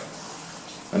setting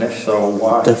off? And if so,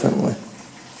 why? Definitely.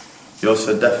 You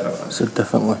said definitely? I said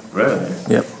definitely. Really?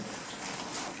 Yep.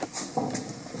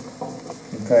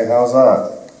 Okay, how's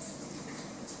that?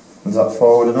 Is that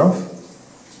forward enough?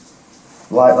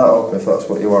 Light that up if that's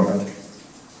what you wanted.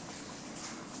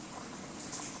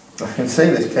 I can see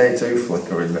this K2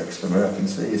 flickering next to me, I can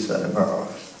see you setting that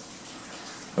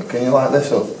off. But can you light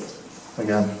this up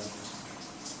again?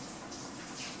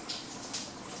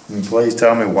 And please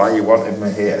tell me why you wanted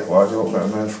me here. Why do you want me to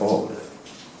move forward?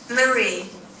 Marie.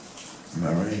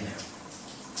 Marie.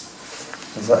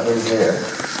 Is that who's here?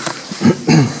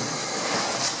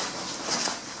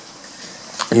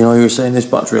 You know, you were saying this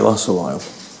battery lasts a while.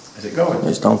 Is it going?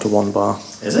 It's down to 1 bar.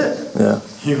 Is it? Yeah.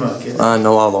 You are kidding. I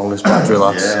know how long this battery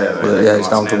lasts. Yeah, it's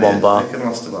down to 1 bar. It can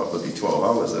last about bloody 12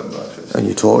 hours then, batteries. And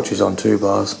your torch is on 2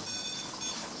 bars.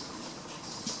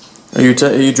 Are you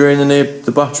draining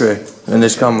the battery in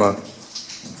this camera? I'm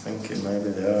thinking maybe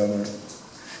they are, mate.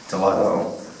 To light that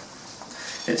up.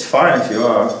 It's fine if you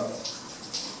are.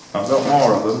 I've got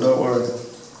more of them, don't worry.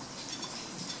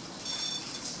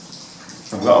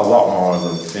 I've got a lot more of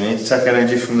them. If you need to take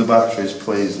energy from the batteries,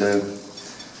 please do.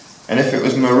 And if it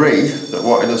was Marie that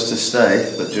wanted us to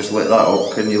stay, that just lit that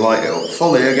up, can you light it up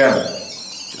fully again?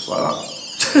 Just like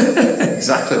that.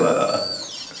 Exactly like that.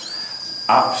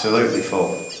 Absolutely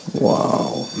full.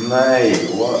 Wow. Mate,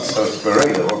 what? So it's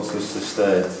Marie that wants us to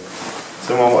stay.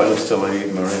 Someone wanted us to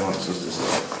leave, Marie wants us to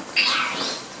stay.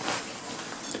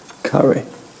 Carrie.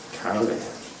 Carrie.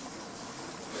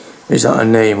 Is that a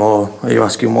name, or are you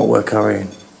asking what we're carrying?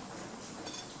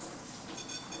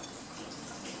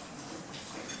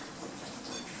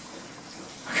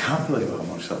 I can't believe how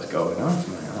much that's going on,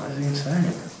 mate. That is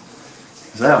insane.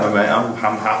 Exactly, mate. I'm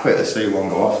happy to see one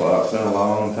go off like that. It's been a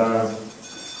long time.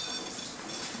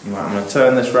 Right, I'm going to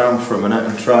turn this round for a minute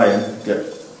and try and get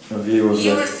a view of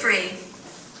You are this. free.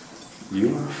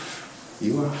 You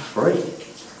are free?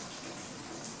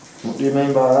 What do you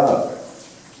mean by that?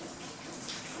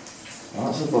 Well,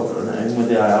 that's a bugger, isn't it? Even with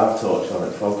the IR torch on,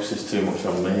 it focuses too much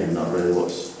on me and not really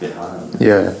what's behind me.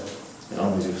 Yeah. It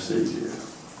only just sees you.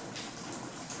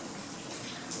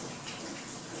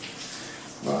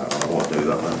 Right, well, I won't do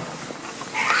that then.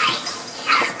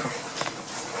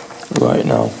 Right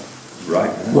now.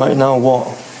 Right now? Right now what?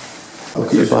 Look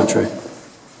at your battery.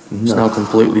 No. It's now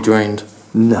completely drained.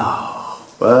 No.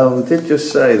 Well, they did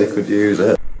just say they could use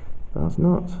it. That's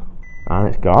nuts. And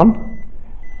it's gone?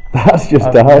 That's just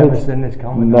died. I've never seen this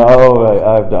camera.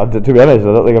 No, to be honest,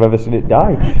 I don't think I've ever seen it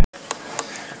die.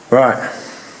 Right.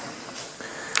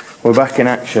 We're back in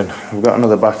action. We've got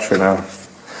another battery now.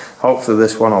 Hopefully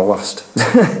this one will last.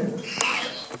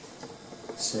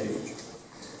 Sage.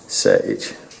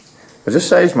 Sage. I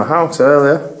just saged my house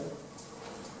earlier.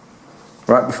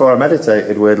 Right before I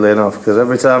meditated, weirdly enough, because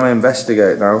every time I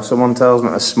investigate now, someone tells me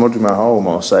to smudge my home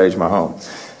or sage my home.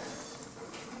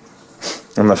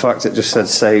 And the fact it just said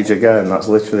sage again, that's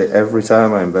literally every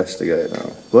time I investigate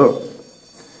now. Look.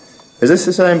 Is this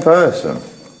the same person?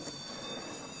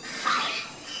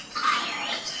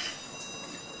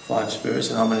 5 spirits,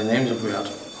 and how many names have we had?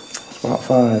 It's about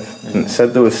 5. And it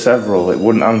said there was several. It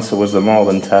wouldn't answer was there more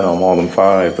than 10 or more than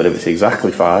 5, but if it's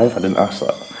exactly 5, I didn't ask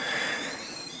that.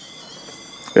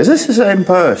 Is this the same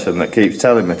person that keeps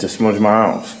telling me to smudge my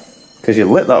house? Because you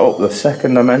lit that up the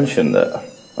second I mentioned it.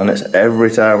 And it's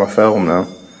every time I film now.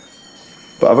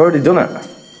 But I've already done it.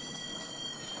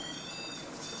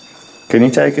 Can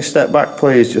you take a step back,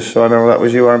 please, just so I know that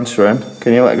was you answering?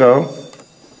 Can you let go?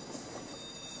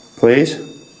 Please?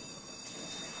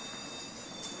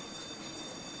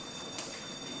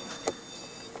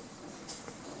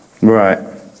 Right.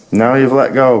 Now you've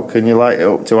let go, can you light it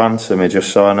up to answer me,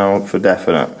 just so I know for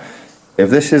definite? If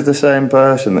this is the same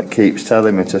person that keeps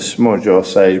telling me to smudge or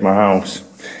sage my house,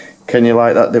 Can you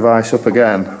light that device up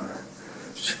again?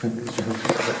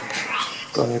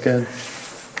 Gone again.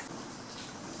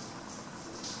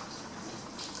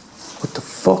 What the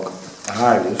fuck?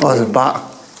 Oh, there's a bat.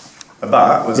 A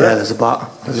bat, was it? Yeah, there's a bat.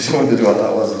 I just wondered what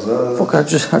that was as well. Fuck, I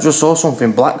just saw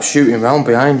something black shooting around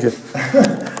behind you.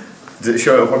 Did it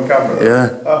show up on camera?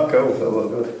 Yeah. Oh, cool, that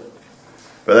looked good.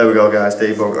 But there we go, guys,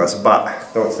 debunk, that's a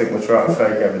bat. Don't think we're trying to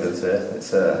fake evidence here.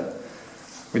 It's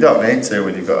we don't need to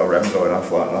when you've got a REM going off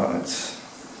like that. It's...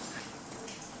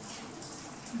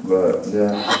 But,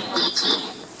 yeah.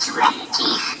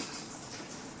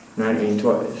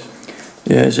 1920s.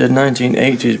 Yeah, it said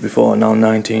 1980s before, now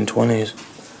 1920s.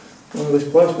 Well, this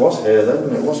place was here then,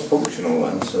 and it was functional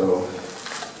then, so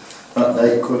that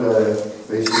date could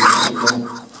be something.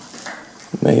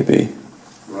 Maybe.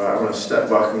 Right, I'm going to step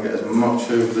back and get as much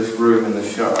of this room in the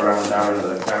shot around Darren as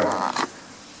I can.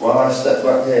 While I step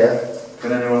back here,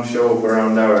 can anyone show up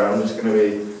around Darren? I'm just going to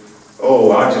be...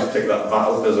 Oh, I just picked that bat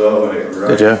up as well when it was right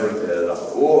Did you? in front here.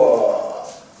 Whoa!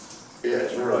 Yeah,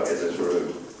 it's right in this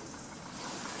room.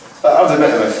 That has a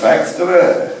bit of effect, doesn't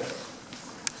it?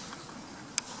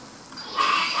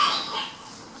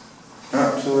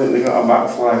 Absolutely got a bat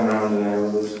flying around in here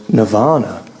with us.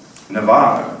 Nirvana?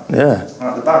 Nirvana? Yeah.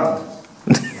 Like the band?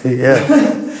 Yeah.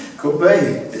 Could be.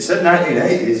 It said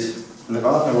 1980s.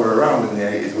 Nirvana were around in the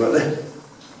 80s, weren't they?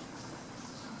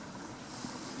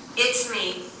 It's me.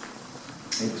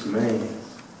 It's me.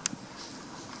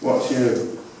 What's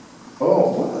you?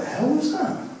 Oh, what the hell was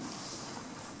that?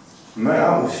 Mate,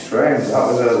 that was strange. That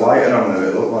was a lighting on there.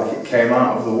 It looked like it came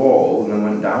out of the wall and then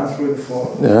went down through the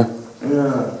floor. Yeah.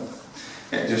 Yeah.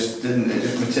 It just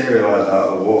materialised out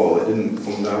of the wall. It didn't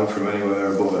come down from anywhere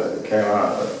above it. It came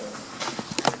out of it.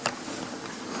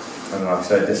 And like I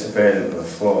say, it disappeared into the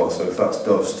floor, so if that's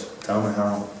dust, tell me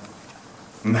how.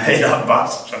 Mate, that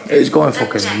bat's It's going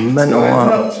fucking mental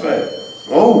out.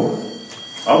 Oh!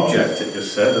 Object, it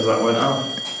just said as that went out.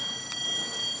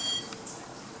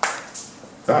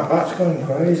 That bat's going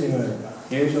crazy, mate.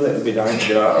 Usually it'd be dying to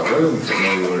get out of the room from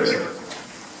where we were here.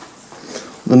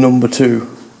 The number 2.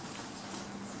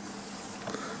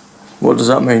 What does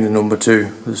that mean, the number 2?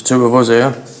 There's 2 of us here. I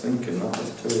was thinking that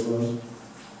was 2 of us.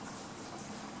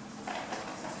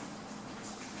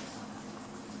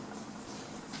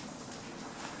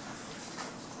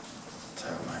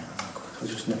 I'll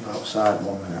just nip outside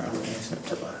 1 minute. I don't need to nip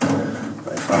to that.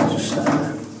 But if I just stand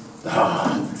there.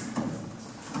 Oh,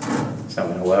 it's not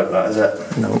going to work, that, is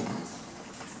it? No.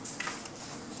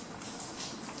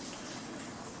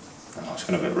 Oh, it's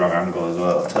going to be a wrong angle as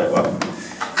well, I'll tell you what.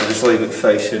 I'll just leave it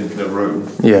facing the room.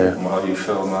 Yeah. While you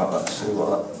film that, let's see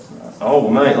what that. Oh,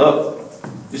 mate, look.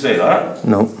 You see that?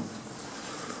 No.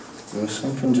 There's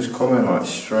something just coming like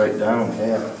straight down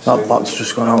here. That bat's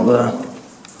just gone out there.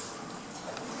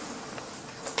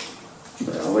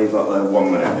 I'll leave that there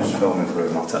 1 minute, just filming the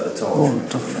room. I'll take the torch. What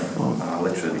the fuck? I'll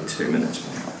literally be 2 minutes.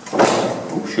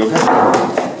 Oh, sugar.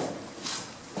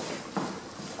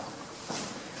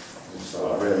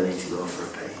 So I really need to go for a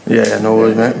pee. Yeah, no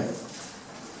worries, mate.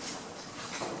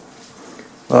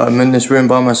 Right, I'm in this room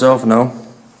by myself now.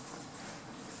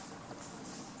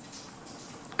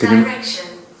 Direction.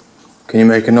 Can you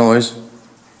make a noise?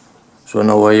 So I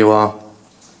know where you are.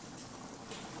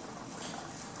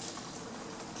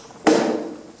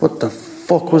 What the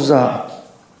fuck was that?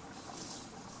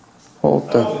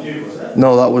 What the... That wasn't you, was it?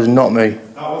 No, that was not me.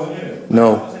 That wasn't you?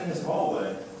 No. That was in this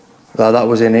hallway. That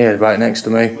was in here, right next to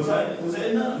me. Was it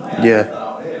in there? Yeah.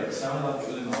 Out here. It sounded like it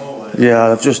was in the hallway.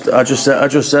 Yeah, I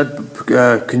just said,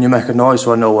 can you make a noise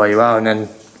so I know where you are, and then...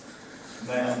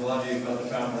 Mate, I'm glad you've got the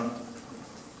camera.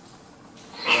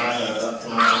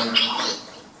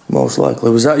 Most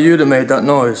likely. Was that you that made that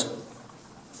noise?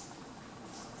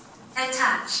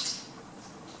 Attached.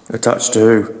 Attached to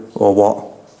who? Or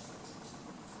what?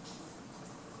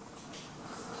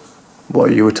 What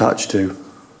are you attached to?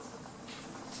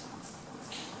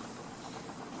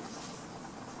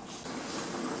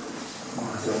 I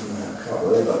can't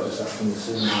believe that just happened as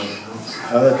soon as I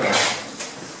heard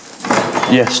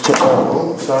that. Yes, to...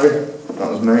 Oh, sorry. That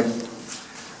was me.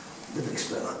 Didn't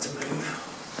expect that to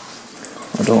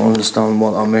move. I don't understand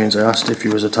what that means. I asked if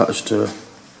you was attached to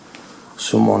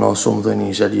someone or something, and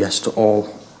he said yes to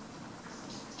all.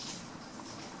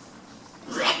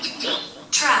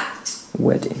 Trapped.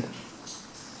 Wedding.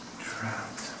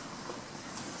 Trapped.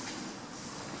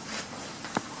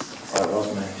 That was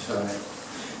me, sorry.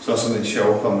 Saw something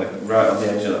show up on the right on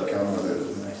the edge of that camera, but it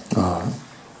was me. Alright.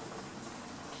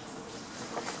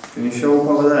 Can you show up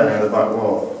over there near the back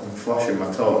wall? I'm flashing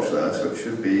my torch there, so it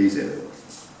should be easier.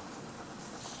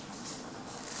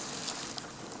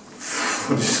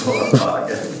 I just saw that part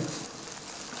again.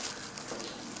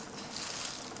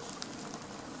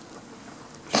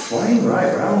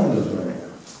 right round us, mate.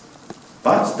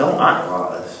 Bats don't act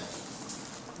like this.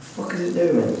 What the fuck is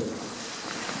it doing?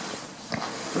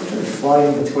 It's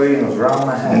flying between us, round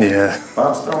my head. Yeah.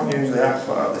 Bats don't usually act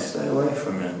like this. Stay away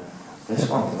from me. This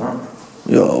one's not.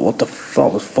 Yo, what the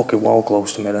fuck was fucking well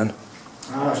close to me then?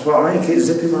 Ah, that's what I mean. Keep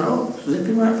zipping right up.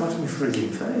 Zipping right past my frigging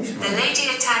face, man. The lady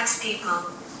attacks people.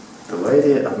 The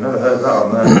lady, I've never heard that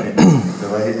on there. The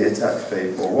lady attacks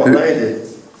people. What lady?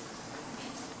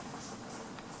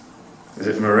 Is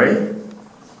it Marie?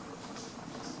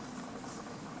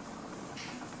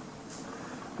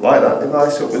 Light that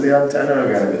device up with the antenna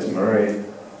again if it's Marie.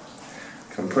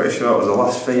 I'm pretty sure it was the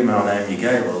last female name you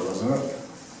gave us, wasn't it?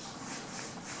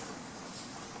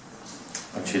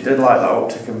 And she did like that up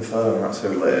to confirm, that's who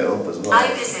lit it up as well. I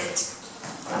visit.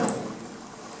 Right,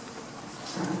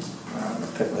 I'm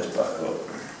going to pick this back up.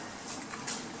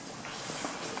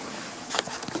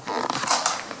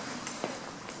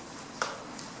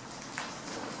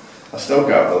 I still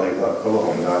can't believe that colour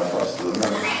one died faster than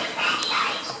that.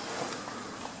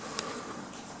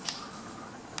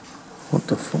 What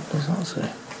the fuck does that say?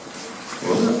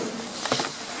 Was it?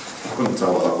 I couldn't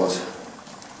tell what that was.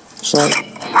 It's like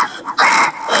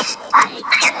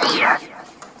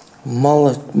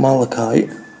malachite.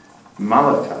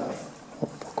 Malachite? What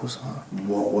the fuck was that?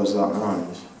 What was that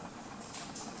noise?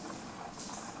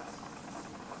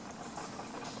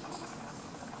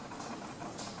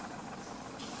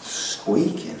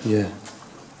 Squeaking? Yeah.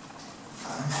 I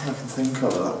can think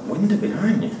of that window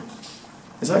behind you.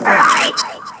 Is that glass?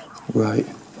 Right.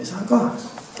 Is that glass?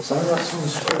 Is that like someone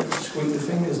squeak the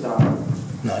fingers down?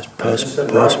 No, it's Perspex.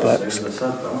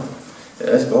 perspex. It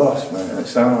is glass, man. It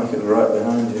sounded like it was right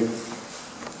behind you.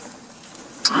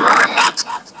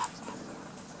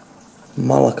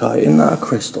 Malachite, isn't that a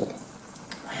crystal?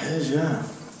 It is, yeah.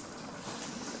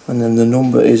 And then the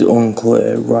number is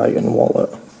unclear, right, and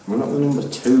wallet. We're not the number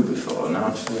 2 before, now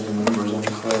it's the number is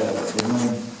unclear. What do you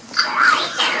mean?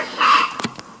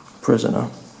 Prisoner.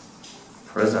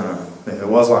 Prisoner. If it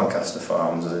was Lancaster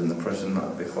Farms as in the prison,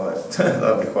 that'd be quite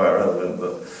relevant.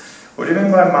 But what do you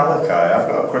mean by malachite? I've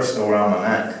got a crystal around my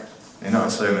neck. You're not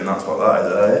assuming that's what that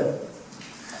is, are you?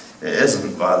 It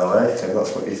isn't, by the way. If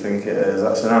that's what you think it is.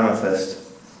 That's an amethyst.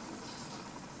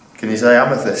 Can you say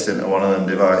amethyst into one of them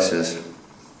devices?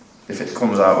 If it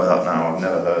comes out with that now, I've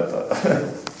never heard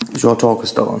that. Is your talker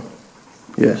still on?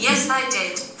 Yeah. Yes, I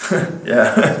did.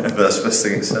 Yeah, but that's the first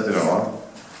thing it said in a while.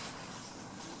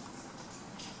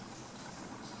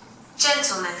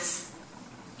 Gentleness.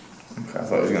 Okay, I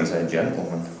thought he was going to say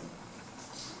gentleman.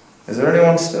 Is there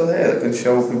anyone still here that can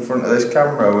show up in front of this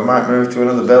camera? We might move to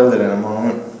another building in a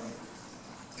moment.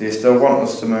 Do you still want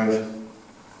us to move?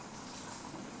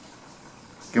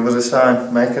 Give us a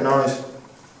sign, make a noise.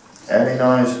 Any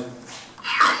noise.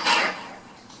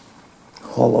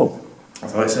 Hollow. I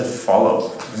thought it said follow.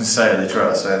 I was going to say they try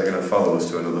to say they're going to follow us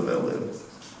to another building.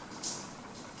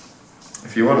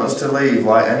 If you want us to leave,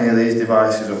 light any of these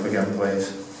devices up again,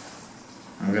 please.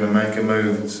 I'm going to make a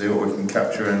move and see what we can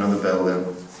capture in another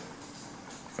building.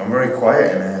 I'm very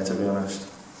quiet in here, to be honest.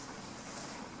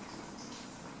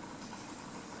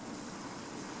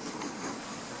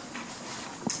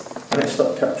 And it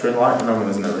stopped capturing light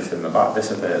numbers and everything. The bat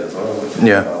disappeared as well. Which is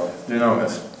Do you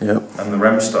notice? Yep. And the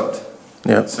REM stopped.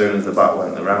 Yep. As soon as the bat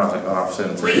went, the REM hasn't gone off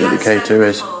since. We The have K2 spoken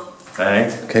is. before. Hey?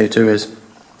 K2 is. Is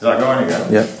that going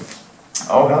again? Yep.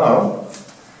 Oh, hello.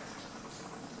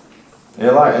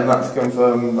 You're lighting that to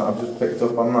confirm that I've just picked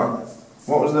up on that.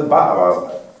 What was the bat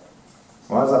about?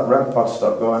 Why has that REM pod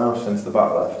stopped going off since the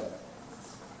bat left?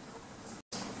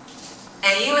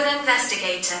 Are you an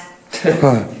investigator?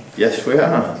 Yes, we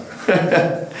are.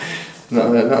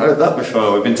 Not heard that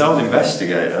before. We've been told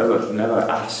investigator, but never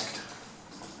asked.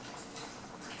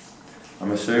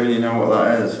 I'm assuming you know what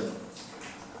that is.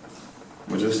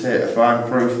 We're just here to find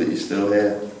proof that you're still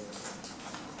here.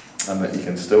 And that you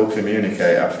can still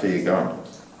communicate after you're gone.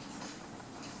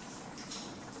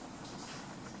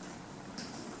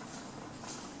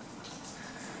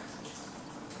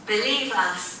 Believe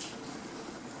us.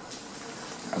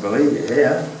 I believe you're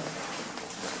here.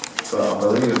 But I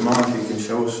believe it more if you can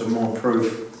show us some more proof.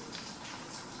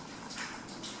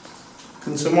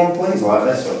 Can someone please light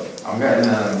this up? I'm getting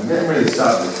really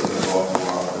sad this is going to go off a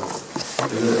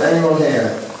while. Is there anyone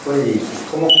here, please,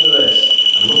 come up to this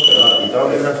and look at that. You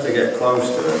don't even have to get close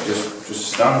to it,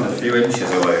 just stand a few inches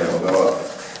away and it'll go up.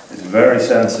 It's very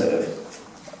sensitive.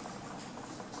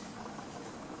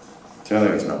 The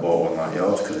only reason I bought one like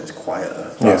yours because it's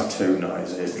quieter. That's too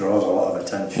noisy, it draws a lot of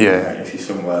attention if you're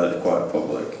somewhere that's quite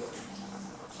public.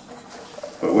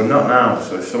 But we're not now,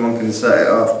 so if someone can set it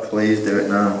off, please do it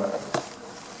now.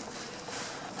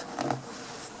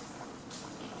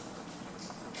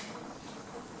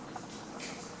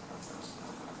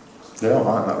 They don't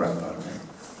like that REM pad,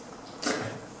 mate.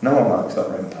 No one likes that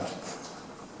REM pad.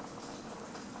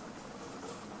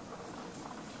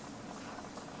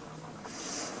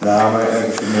 Nah, mate, I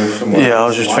think we should move somewhere. Yeah, I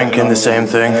was just thinking the same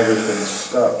thing. Everything's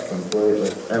stopped completely.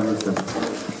 Everything.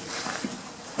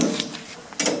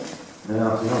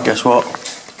 Yeah, Guess what?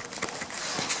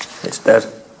 It's dead.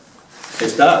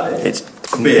 it's that, It's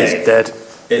big. dead.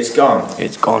 It's gone.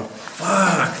 It's gone.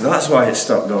 Fuck, that's why it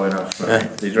stopped going off, mate. Yeah.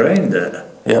 They drained it.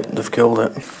 Yep, they've killed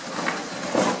it.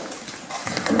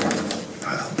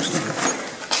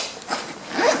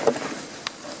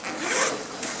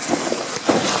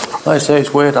 Like I say,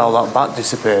 it's weird how that bat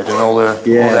disappeared and all the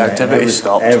activity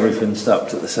stopped. Everything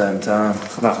stopped at the same time.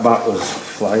 That bat was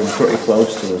flying pretty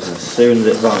close to us, and as soon as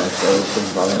it vanished, everything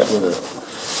vanished with it.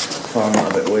 Found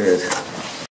that a bit weird.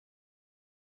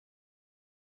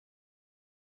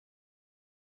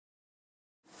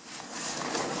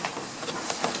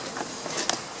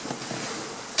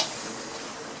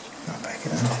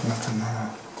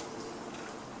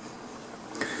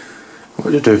 What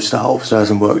do you do? Start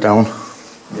upstairs and work down?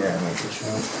 Yeah, maybe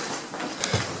sure.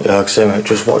 Yeah, like I say, mate,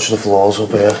 just watch the floors up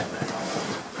here.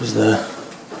 Because they're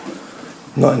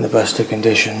not in the best of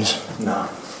conditions. No.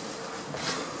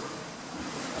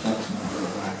 That's not good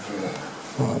right through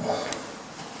it.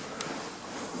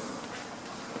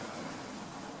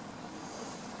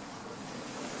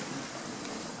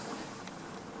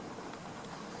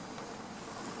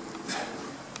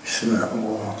 Shouldn't have a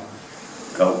wall.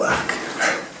 Go back.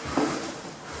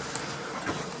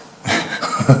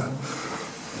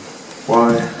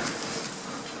 Why?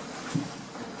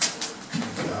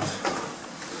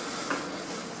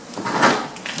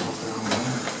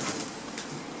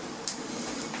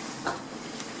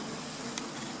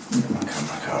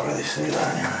 I can't really see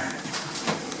that anyway.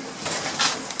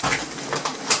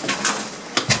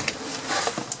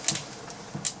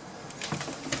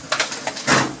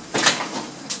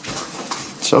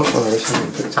 So far, it's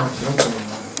only picked up nothing.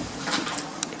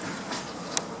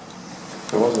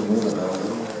 There was a mirror there,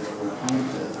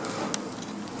 wasn't there?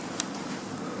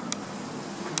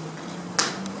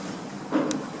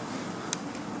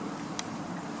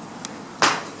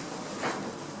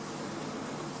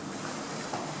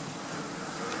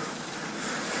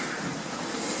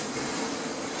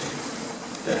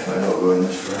 Definitely not going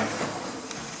this way.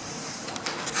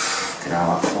 You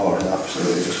know, that floor is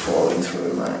absolutely just falling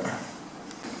through, mate.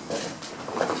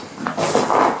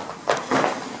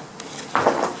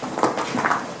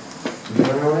 Is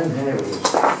there anyone in here with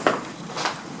us?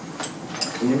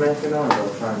 Can you make a noise?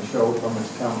 I'll try and show up on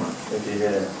this camera if you're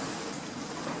here.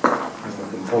 If I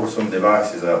can pull some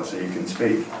devices out so you can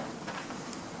speak.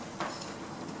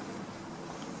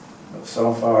 But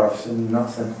so far I've seen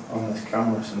nothing on this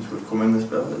camera since we've come in this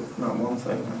building. Not one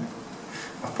thing, mate.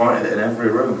 I've pointed it in every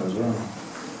room as well.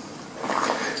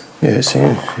 Yeah,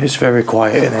 it's very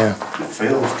quiet in here. It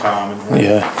feels calm in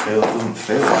here. Yeah. It doesn't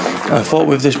feel like I thought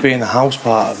with this being the house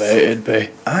part of it, it'd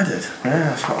be... I did. Yeah,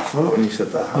 that's what I thought when you said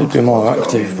that. It'd be more It's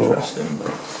gotta be active, but- interesting,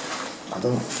 but I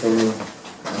don't feel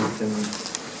anything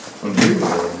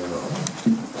unusual in it at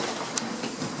all.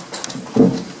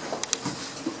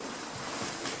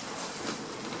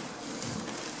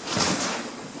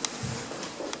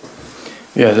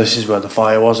 Yeah, this is where the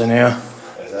fire was in here.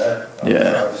 Is it?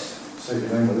 Yeah. Sitting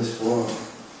in with this floor.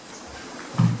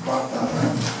 Like that,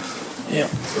 man. Yeah.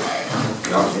 Oh,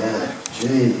 God, yeah.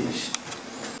 Jeez.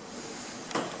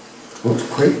 Looks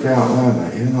creepy out there,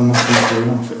 mate. Even though nothing's going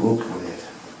off, it looks weird.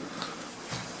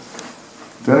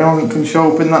 Is there anyone that can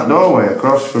show up in that doorway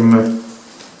across from me?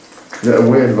 Get a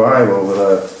weird vibe over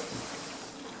there.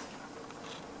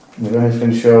 If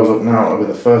anything shows up now, it'll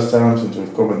be the first time since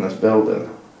we've come in this building.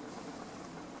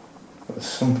 But there's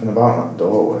something about that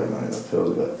doorway, mate, that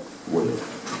feels a bit weird.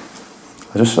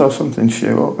 I just saw something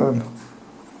shoot up then.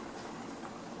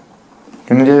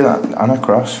 Can you do that? And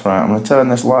across, right, I'm going to turn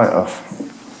this light off.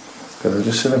 Because I've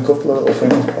just seen a couple of little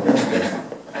things pop up here.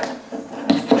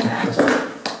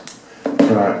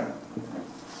 Right.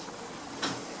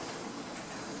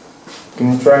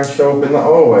 Can you try and show up in that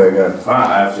hallway again?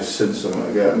 Right, I've just seen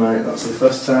something again, mate. That's the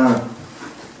first time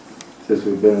since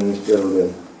we've been in this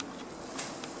building.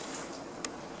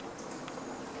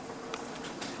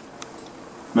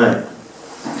 Mate,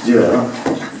 did you hear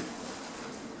that?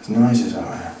 There's noises out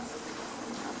here.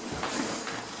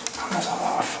 And there's a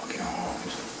lot of fucking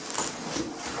holes.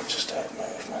 I've just heard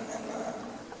movement in there.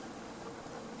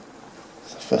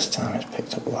 It's the first time it's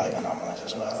picked up light anomalies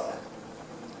as well.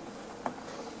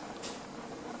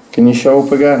 Can you show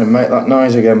up again and make that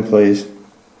noise again, please?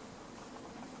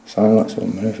 Sounds like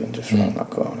someone moving just round that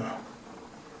corner.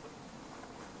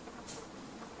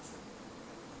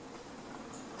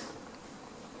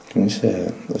 Can you see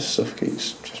it? The stuff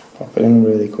keeps just popping in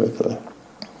really quickly.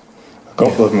 A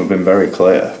couple of them have been very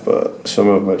clear, but some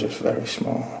of them are just very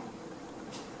small.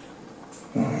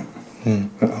 Right. I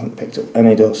haven't picked up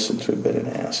any dust since we've been in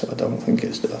here, so I don't think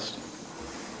it's dust.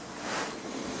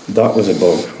 That was a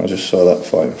bug. I just saw that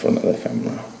fly in front of the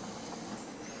camera.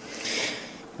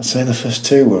 I'd say the first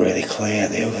two were really clear,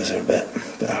 the others are a bit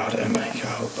harder to make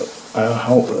out, but I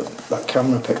hope that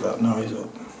camera picked that noise up.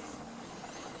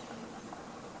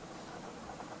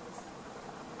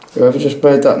 Whoever just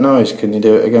made that noise, can you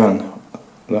do it again?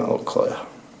 That looked clear.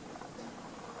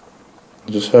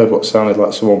 I just heard what sounded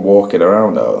like someone walking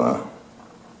around out there.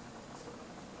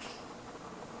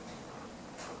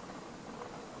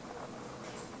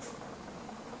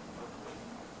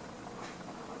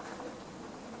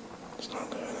 It's not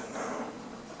doing it now.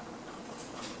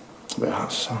 But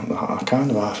I kind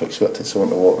of half expected someone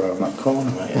to walk around that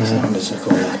corner, mate. It sounded so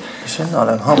cool. You seen that,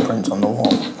 them handprints on the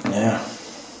wall? Yeah.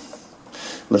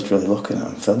 Literally looking at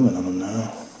them, filming on them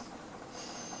now.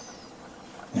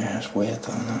 Yeah, it's weird,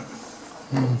 isn't it?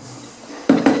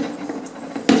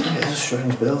 It's a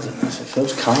strange building, this. It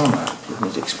feels calmer than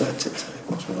you'd expect it to.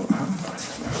 What's we don't have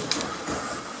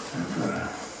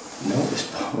notice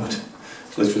board.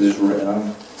 It's literally just written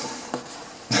on.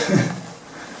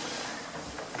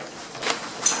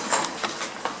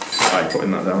 Alright,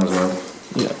 putting that down as well.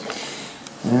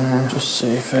 Yeah. Just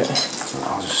see if it...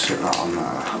 I'll just sit that on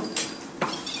there.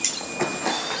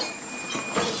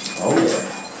 Oh yeah.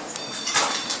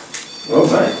 Well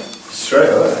mate,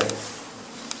 straight away.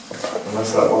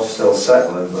 Unless that was still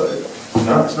settling, but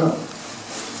no, it's not.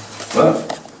 Look.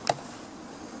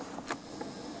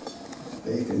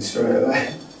 Beacon straight away.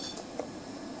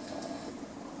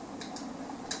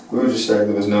 We were just saying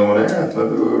there was no one here,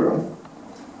 maybe we were wrong.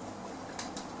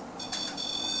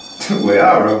 We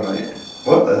are wrong, mate.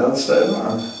 What the hell's that,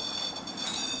 man?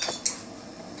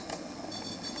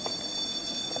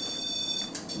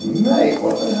 Mate,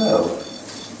 what the hell?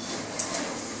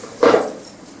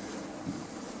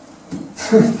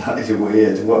 That is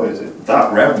weird. What is it?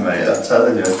 That rev, mate, I'm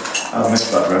telling you. I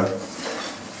missed that rev.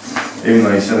 Even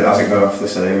though you said it hasn't gone off the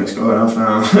same, it's going off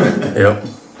now. Yep.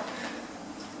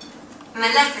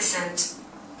 Maleficent.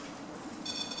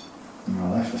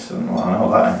 Maleficent, well, I know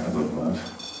that ain't a good word.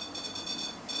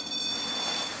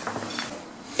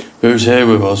 Who's here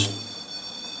with us?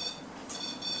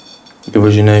 Give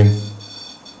us your name.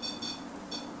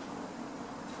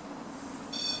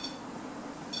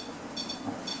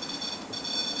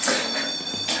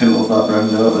 They love that room,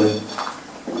 don't they?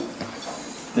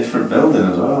 Different building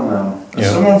as well now. Has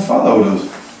someone followed us?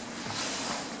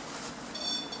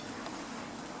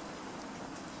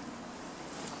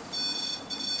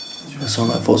 It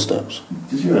sounded like footsteps.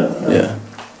 Did you hear that? Yeah.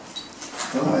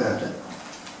 Oh, I heard it.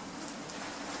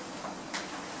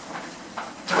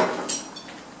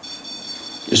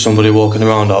 Is somebody walking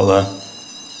around out there?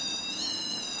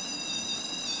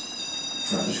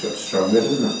 That just got stronger,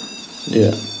 didn't it?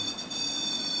 Yeah.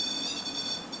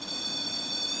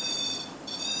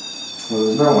 Well,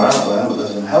 there's no one out there, but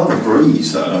there's a hell of a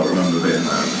breeze that I don't remember being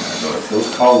there. But it feels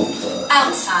cold.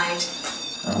 Outside.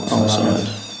 Outside.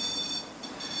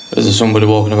 Is there somebody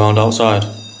walking around outside?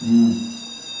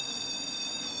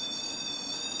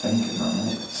 Thinking that,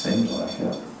 mate. It seems like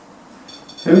it.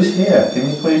 Who's here? Can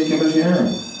you please give us your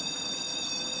name?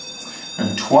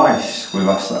 And twice we've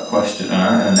asked that question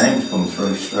and her name's come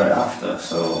through straight after,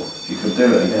 so if you could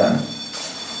do it again.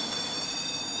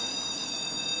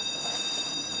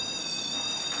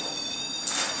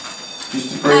 Just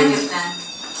to breathe.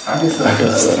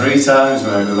 Agatha. 3 times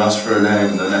maybe we've asked for a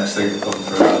name, the next thing will come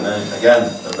through the name. Again,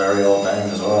 a very old name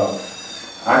as well.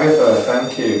 Agatha,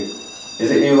 thank you.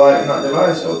 Is it you lighting that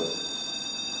device up?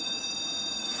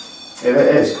 If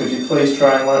it is, could you please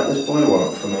try and light this blue one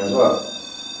up for me as well?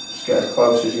 Just get as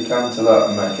close as you can to that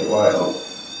and make it light up.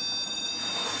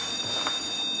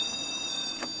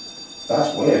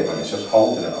 That's weird when it's just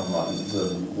holding it on like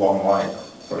the one light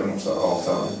pretty much the whole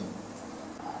time.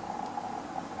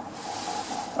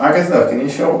 Agatha, can you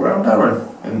show up round Aaron?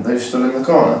 And they've stood in the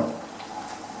corner.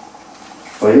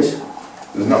 Please?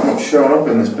 There's not much showing up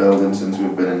in this building since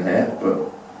we've been in here,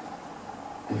 but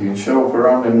if you can show up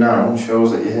around him now and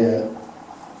shows that you're here.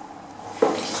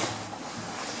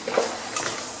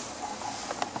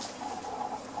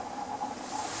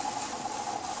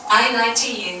 I lied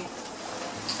to you.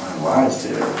 I lied to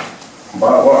you?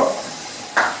 About what?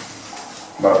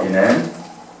 About your name?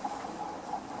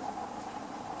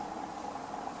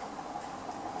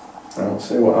 I don't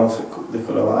see what else they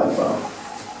could have lied about.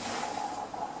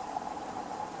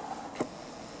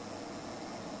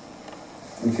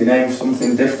 If you name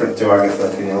something different to Agatha,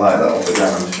 can you light that up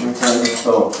again? I'm just going to try and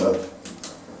talk to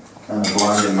kind of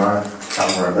blinding my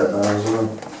camera a bit there as well.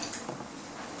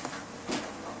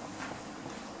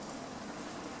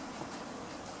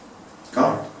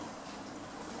 Gone.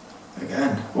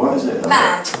 Again. What is it?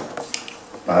 Bad.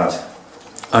 Bad.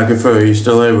 Agatha, are you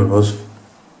still here with us?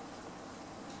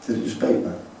 Did it just beep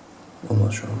then? I'm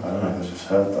not sure. I don't know if I just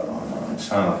heard that or not. It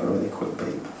sounded like a really quick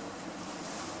beep.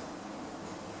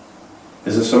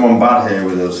 Is there someone bad here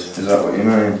with us? Is that what you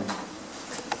mean?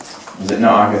 Is it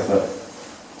not Agatha?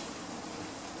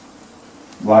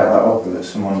 Light that up if it's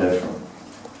someone different.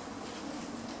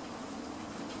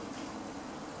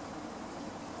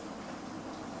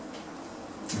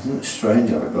 Isn't it strange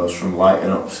how it goes from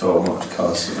lighting up so much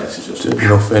constantly to just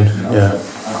nothing, yeah.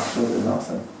 Absolutely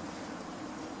nothing.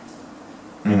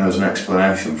 I mean, there was an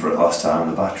explanation for it last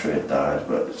time, the battery had died,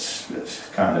 but it's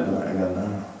kind of done it again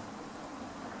now.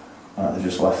 Like they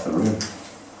just left the room.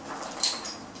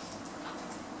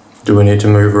 Do we need to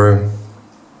move room?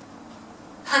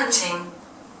 Hunting.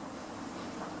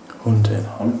 Hunting.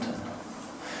 Hunting?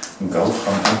 And ghost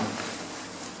hunting.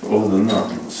 But other than that,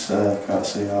 I can't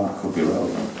see how it could be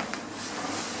relevant.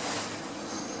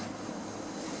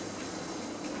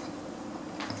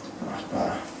 That's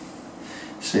better.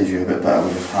 Sees you a bit better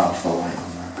with half the light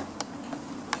on there.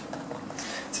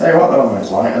 Tell you what though, when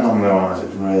it's lighting on my eyes,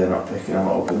 it's really not picking a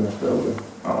lot up in this building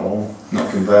at all.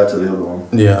 Not compared to the other one.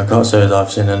 Yeah, I can't say that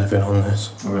I've seen anything on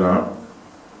this. Maybe not.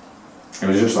 It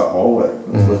was just that hallway. It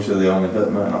was literally the only bit,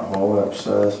 mate, that hallway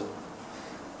upstairs.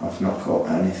 I've not caught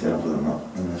anything other than that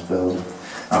in this building.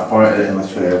 I pointed it in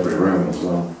literally every room as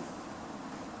well.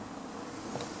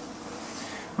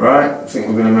 Right, I think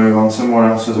we're going to move on to someone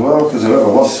else as well, because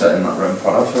whoever was setting that room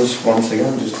part has once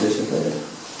again just disappeared.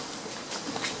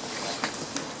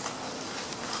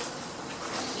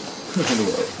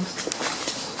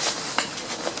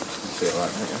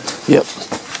 Yep.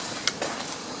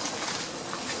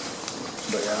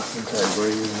 But yeah, I think I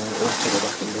agree with you. We'll have to go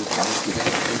back and do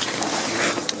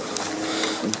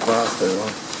far too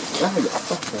long.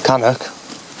 Cannock?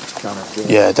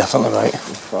 Yeah, definitely, mate.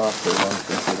 Far too long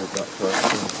considered that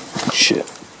first. Shit.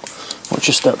 Watch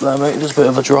your step there, mate. There's a bit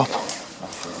of a drop.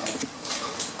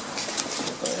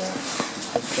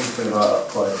 Something about that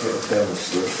place, it'll feel the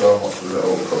so much of it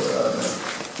all covered,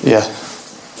 isn't it? Yeah.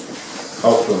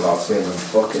 Hopefully I'll see them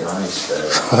fucking eyes there.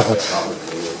 That would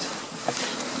be weird.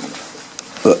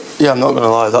 But yeah, I'm not gonna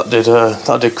lie, that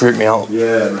did creep me out.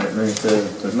 Yeah, mate, me too.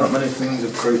 There's not many things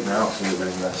that creep me out since we've been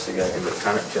investigating, but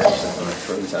Panic chased them on me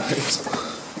 3 times.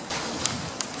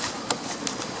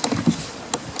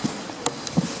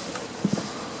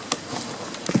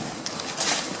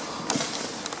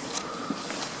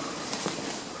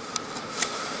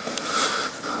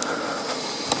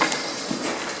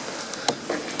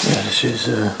 Yeah, this is.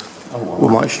 We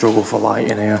might struggle for light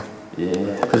in here.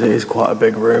 Yeah. Because it is quite a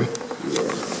big room.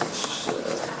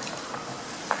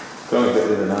 Don't get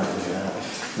rid of the night vision out.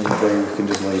 If need be, we can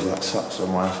just leave that sat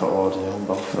somewhere for audio and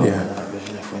both film the night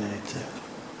vision if we need to.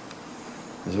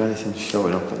 Is there anything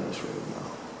showing up in this room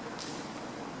now?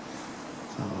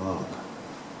 Let's have a look.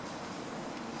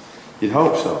 You'd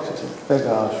hope so, because it's a big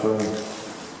ass room.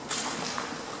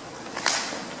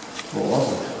 What was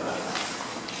it?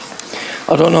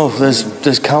 I don't know if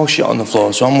there's cow shit on the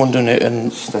floor, so I'm wondering it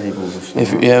Stables or something.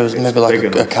 if it was maybe like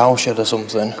a cow shed or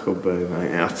something. Could be,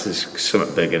 mate. Yeah, it's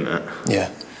something big in it. Yeah.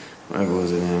 Whatever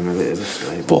was in here, maybe it is a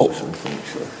stable or something.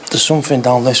 So. There's something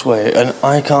down this way, and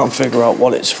I can't figure out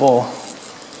what it's for.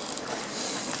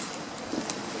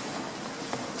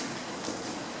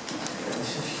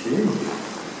 This is huge.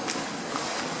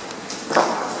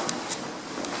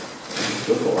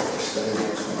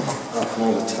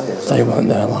 They weren't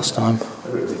there last time.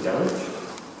 Maybe it was a garage.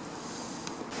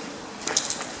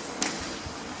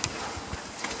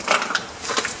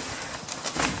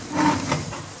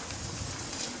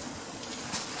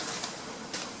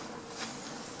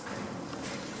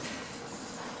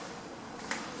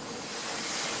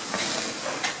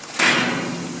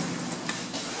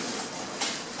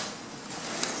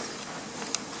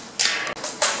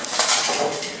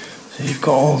 So you've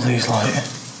got all these like.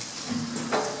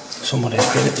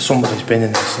 Somebody's been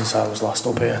in this since I was last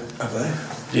up here. Have they?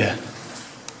 Yeah.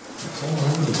 It's all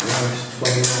over the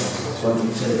place. 22.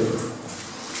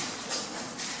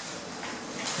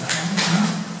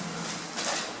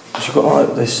 You've got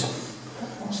like this.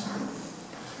 What's that?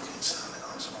 It sounded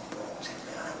like someone brought in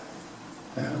behind me.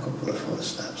 I heard a couple of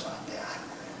footsteps like behind me.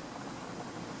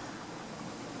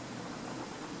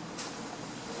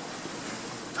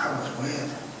 That was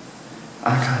weird. I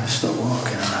kind of stopped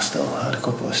walking and I still heard a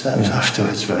couple of steps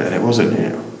afterwards, but it wasn't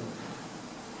you.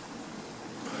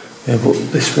 Yeah, but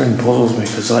this room puzzles me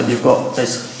because like you've got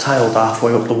it's tiled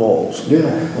halfway up the walls.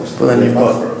 Yeah. But then you've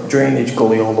got drainage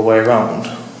gully all the way around,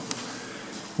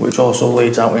 which also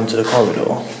leads out into the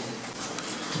corridor.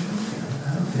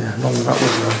 Yeah, none of that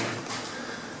was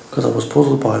because I was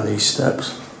puzzled by these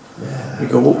steps. Yeah. You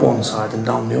go up one side and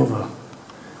down the other,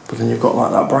 but then you've got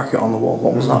like that bracket on the wall.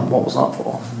 What was that? What was that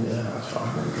for? Yeah, that's what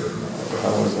I'm wondering.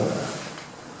 How was that?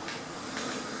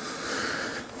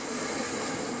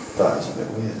 That is a bit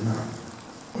weird, isn't it?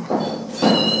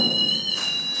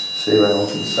 See when I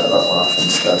can set that one off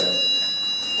instead.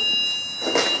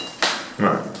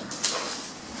 Right.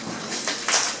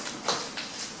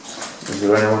 Is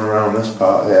there anyone around this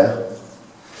part here?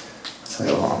 Tell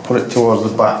you what, I'll put it towards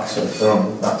the back so if they're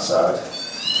on that side.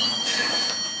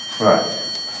 Right.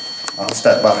 I'll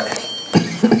step back.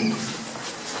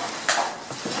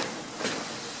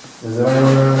 Is there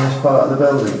anyone around this part of the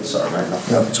building? Sorry mate, no.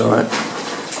 Yeah, it's alright.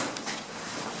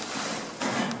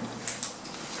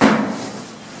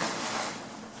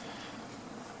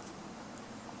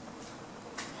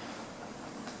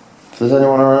 If there's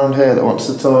anyone around here that wants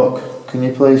to talk, can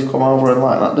you please come over and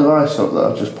light that device up that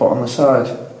I've just put on the side?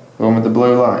 The one with the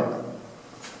blue light.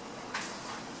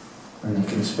 And you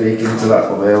can speak into that,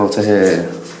 we'll be able to hear you.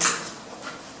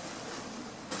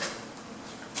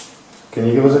 Can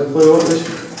you give us a clue what this?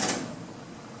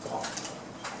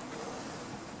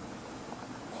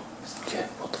 Yeah,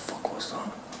 what the fuck was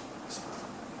that?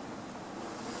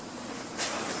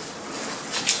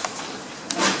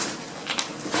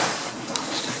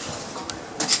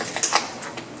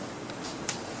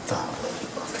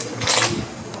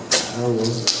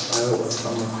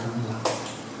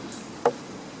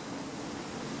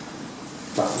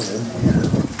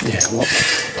 Yeah, what?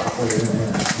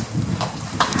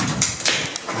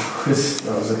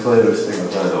 That was the clearest thing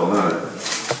I've heard all night.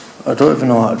 I don't even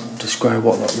know how to describe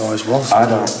what that noise was. I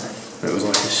don't. It was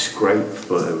like a scrape,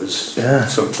 but it was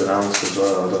something else as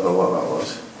well. I don't know what that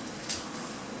was.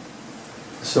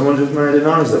 Someone just made a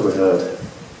noise that we heard.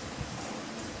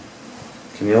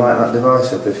 Can you light that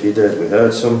device up if you did? We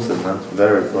heard something then,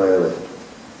 very clearly.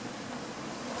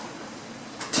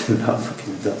 Dude,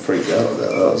 that freaked out a bit.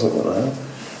 That wasn't what I heard.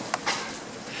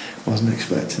 Wasn't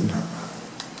expecting that.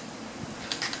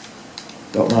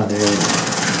 Don't mind hearing it.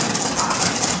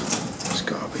 It's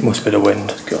gotta be. Must be the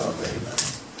wind. It's gotta be.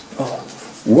 Oh.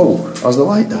 Whoa, how's the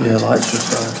light died? Yeah, the light's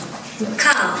just died.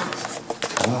 Car.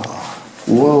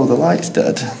 Whoa, the light's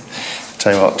dead.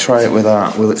 Tell you what, try it with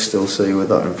that. Will it still see with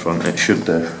that in front? It should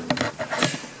do.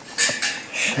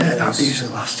 Shit, that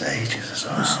usually lasts ages as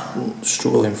well.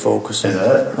 Struggling focusing. Is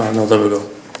it? Oh no, there we go.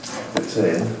 It's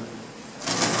in.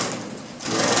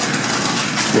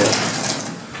 Yeah.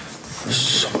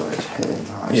 Somebody's hitting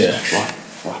that. Yeah.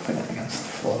 Flapping it against the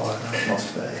floor. It must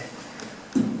be.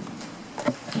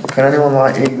 Can anyone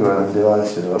light either of them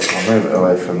devices up? I'll move it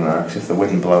away from there, because if the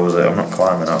wind blows it, I'm not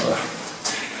climbing up there.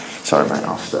 Sorry mate,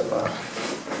 I'll step back.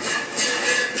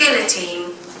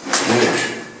 Guillotine.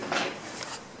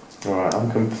 Right, I'm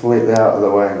completely out of the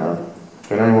way now.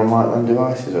 Can anyone light them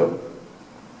devices up?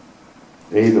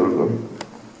 Either of them.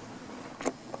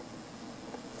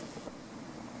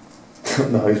 That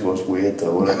noise was weird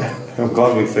though, wasn't it? I'm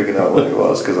glad we figured out what it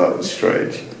was, because that was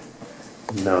strange.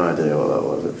 No idea what that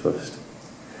was at first.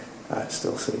 It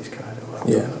still sees kind of well.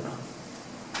 Yeah.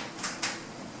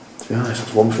 To be honest,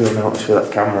 that's one thing I noticed with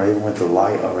that camera, even with the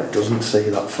light on, it doesn't see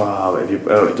that far. If you,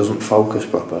 it doesn't focus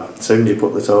proper. As soon as you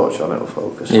put the torch on, it'll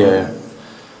focus. Yeah.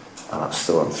 And that's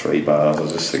still on 3 bars. I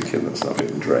was just thinking that's not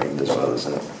being drained as well,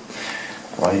 isn't it?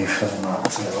 Why are you filming that? I'll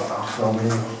tell you what, I'll film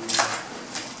you.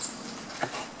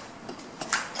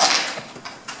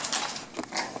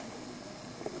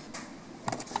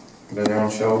 Did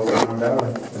anyone show up around down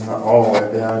in that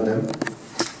hallway behind him?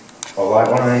 Or light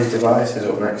one of these devices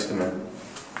up next to me.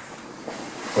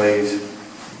 Please.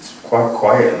 It's quite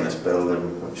quiet in this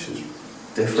building, which is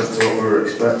different to what we were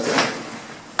expecting.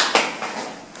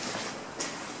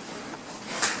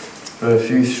 There were a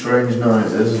few strange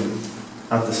noises and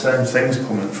had the same things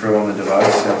coming through on the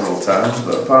device several times,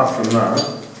 but apart from that,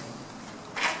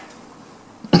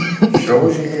 show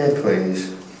us your here,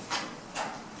 please.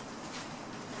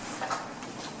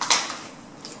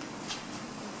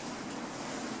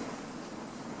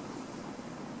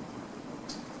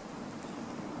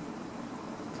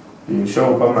 You can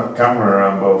show up on that camera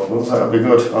around both of us, that'd be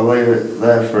good. I'll leave it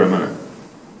there for a minute.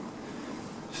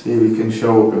 See if you can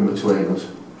show up in between us.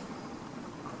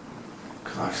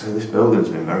 Because like I say, this building's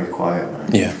been very quiet,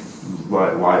 mate. Yeah.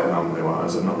 Like light anomaly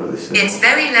wise, I've not really seen It's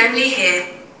very lonely here.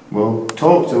 Well,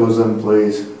 talk to us then,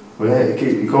 please. We're here to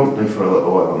keep you company for a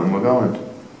little while and then we're going.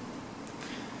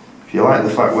 If you like the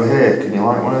fact we're here, can you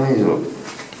light one of these up?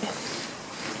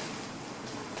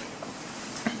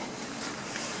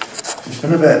 It's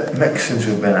been a bit mixed since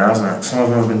we've been here, hasn't it? Some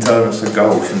of them have been telling us to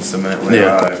go since the minute we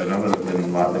arrived, and others have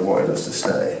been like they wanted us to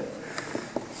stay.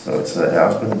 So it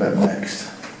has been a bit mixed.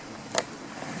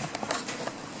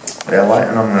 Yeah,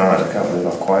 lighting on me, I can't believe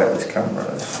how quiet this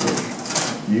camera is.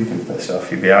 You can piss off,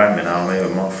 you're behind me now, I'm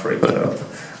even more freaked out.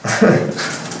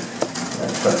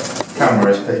 The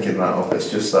camera is picking that up, it's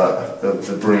just that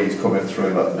the breeze coming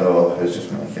through that door is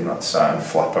just making that sign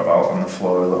flap about on the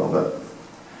floor a little bit.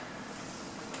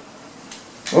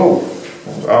 Oh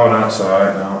no, it's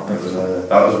alright now. It was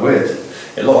that was weird.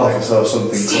 It looked like I saw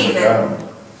something coming down,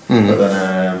 but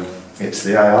then it's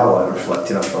the IR light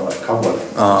reflecting off of that cobweb.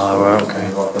 Oh, right,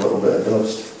 okay. Like a little bit of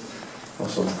dust or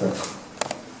something.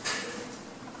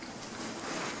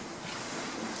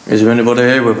 Is there anybody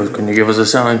here with us? Can you give us a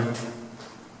sign?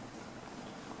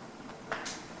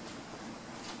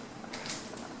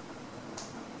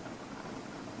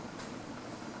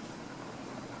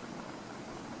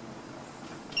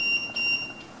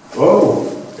 Whoa!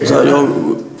 Is that your...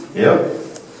 Yep.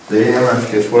 The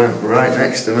EMF just went right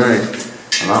next to me,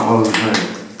 and that wasn't me.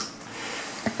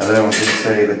 I don't want you to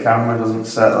see, the camera doesn't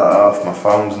set that off, my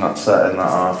phone's not setting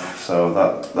that off, so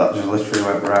that just literally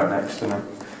went right next to me.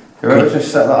 Whoever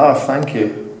just set that off, thank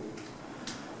you.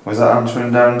 Was that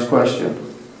answering Darren's question?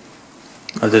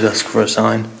 I did ask for a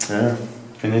sign. Yeah.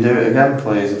 Can you do it again,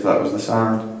 please, if that was the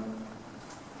sound?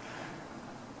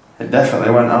 It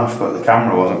definitely went off, but the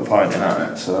camera wasn't pointing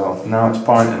at it, so now it's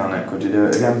pointing on it. Could you do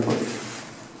it again, please?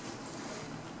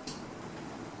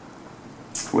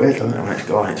 It's weird, isn't it? When it's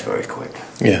going, it's very quick.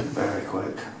 Yeah. Very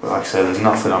quick. But like I say, there's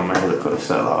nothing on me that could have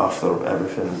set that off,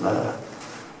 everything's there.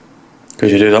 Could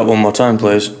you do that one more time,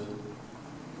 please?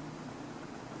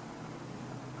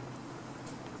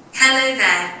 Hello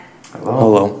there. Hello.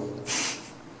 Hello.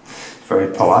 Very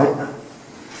polite.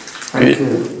 Thank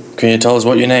you. Can you tell us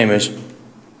what your name is?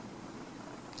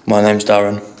 My name's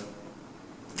Darren.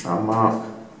 I'm Mark.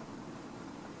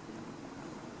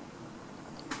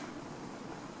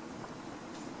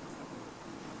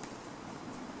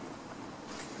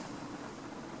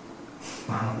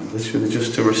 Wow, literally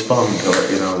just to respond, or,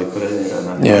 you know, they could have hit it and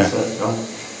then that's it, gone.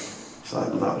 It's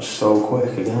like, that was so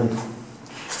quick again.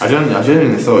 I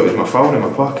genuinely thought it was my phone in my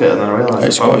pocket, and then I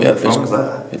realised the phone's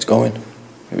there. It's going.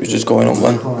 It was just going up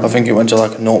then. I think it went to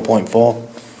like a 0.4.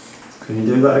 Can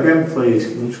you do that again, please?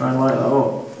 Can you try and light that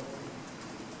up?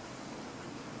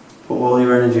 Put all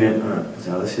your energy into it.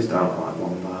 Yeah, this is down to like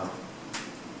 1 bar.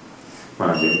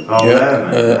 Mind you. Oh, Yeah, there,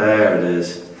 mate. There it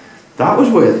is. That was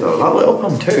weird though. That lit up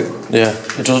on 2. Yeah,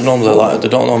 it doesn't normally light. They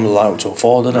don't normally light up till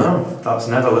 4, do they? No, that's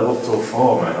never lit up till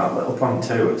 4, mate. That lit up on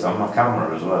 2. It's on my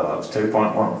camera as well. That was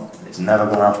 2.1. It's never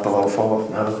been off below 4.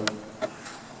 Never.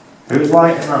 Who's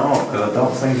lighting that up? Because I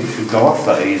don't think it should go off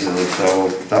that easily, so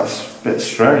that's a bit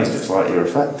strange. It's like you're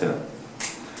affecting it.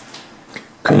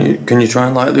 Can you try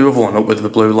and light the other one up with the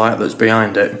blue light that's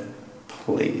behind it?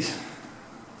 Please.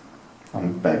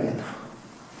 I'm begging.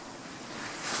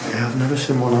 Yeah, I've never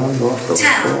seen one hand go off that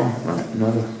before. Right,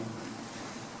 never.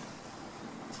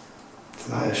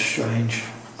 That is strange.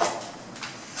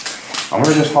 I'm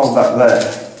going to just hold that there,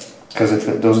 because if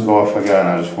it does go off again,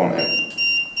 I just want it.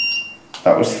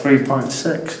 That was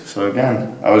 3.6, so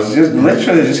again, I was just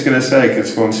literally just going to say, could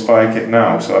someone spike it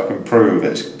now so I can prove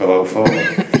it's below 4,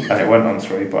 and it went on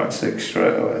 3.6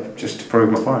 straight away, just to prove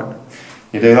my point.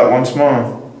 You do that once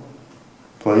more,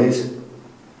 please.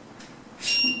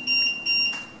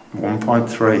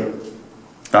 1.3.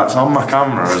 That's on my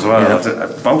camera as well. Yeah.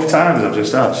 Both times I've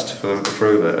just asked for them to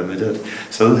prove it, and they did.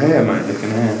 So they're here, mate, they can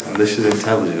hear, and this is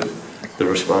intelligent. They're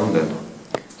responding.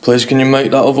 Please, can you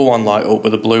make that other one light up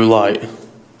with a blue light?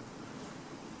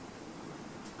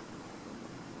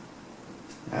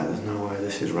 Yeah, there's no way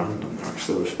this is random. They're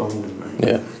actually responding, mate.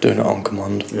 Yeah, doing it on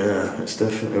command. Yeah, it's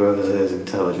definitely whoever's here is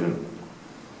intelligent.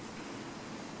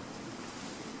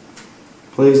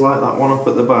 Please light that one up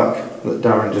at the back that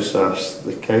Darren just asked.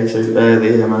 The K2, the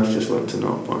EMF just went to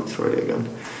 0.3 again.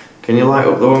 Can you light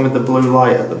up the one with the blue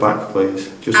light at the back, please?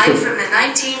 I'm from the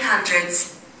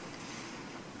 1900s.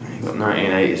 You've got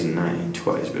 1980s and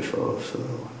 1920s before, so...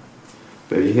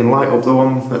 But if you can light up the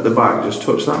one at the back, just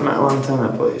touch that metal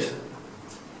antenna, please.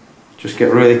 Just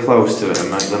get really close to it and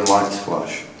make them lights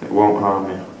flash. It won't harm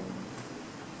you.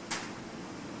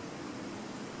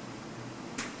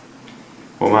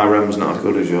 Well, my REM's not as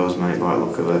good as yours, mate, by the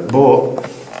look of it. But,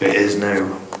 it is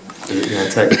new.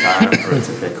 It takes time for it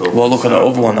to pick up. Well, look at that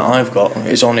other one that I've got.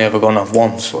 It's only ever gone off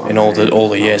once in all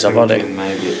the years I've had it.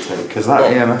 Maybe it takes, because that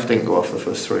EMF didn't go off the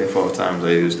first 3 or 4 times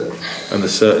I used it, and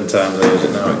there's certain times I use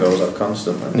it now it goes off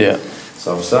constantly. Yeah.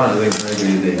 So I'm starting to think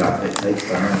maybe it takes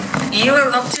time. You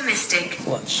are optimistic.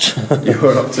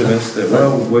 You're optimistic.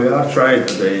 Well, we are trying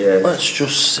to be. Let's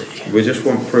just see. We just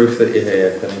want proof that you're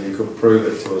here, and if you could prove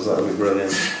it to us, that would be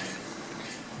brilliant.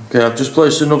 Okay, I've just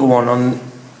placed another one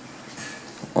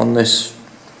on this,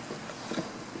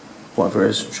 whatever it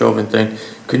is, shelving thing.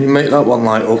 Can you make that one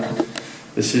light up?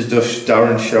 This is just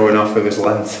Darren showing off of his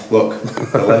length. Look,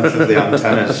 the length of the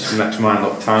antennas makes mine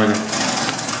look tiny.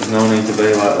 There's no need to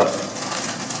be like that.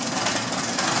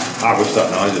 I wish that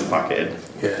noise would pack it in.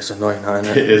 Yeah, it's annoying, isn't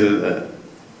it? It is, isn't it?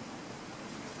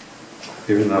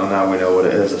 Even though now we know what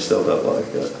it is, I still don't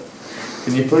like it.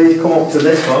 Can you please come up to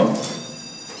this one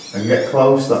and get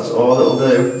close? That's all it'll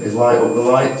do, is light up the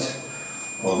lights.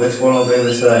 Or this one will do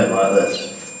the same, like this.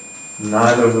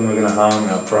 Neither of them are going to harm me,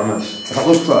 I promise. That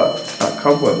looks like, that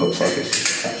cobweb looks like it's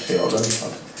just attached to your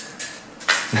iPad.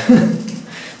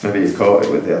 Maybe you caught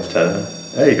it with the antenna.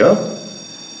 There you go.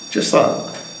 Just like that.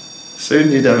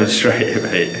 Soon you demonstrate it,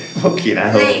 mate. Fucking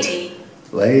hell.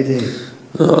 Lady.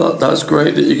 Oh, that's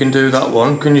great that you can do that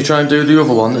one. Can you try and do the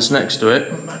other one that's next to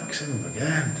it? Maximum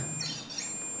again.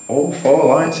 All 4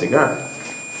 lights again.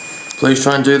 Please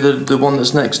try and do the one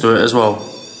that's next to it as well.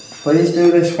 Please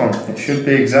do this one. It should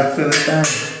be exactly the same.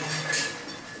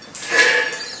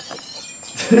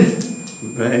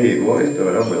 Mate, what is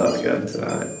going on with that again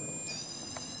tonight?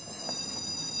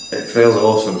 It feels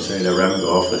awesome seeing a REM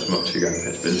go off this much again.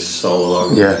 It's been so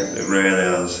long. Yeah. It really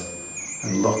has.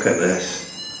 And look at this.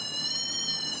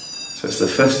 So it's the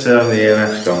first time the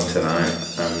EMF's gone tonight,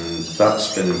 and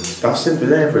that's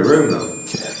in every room though.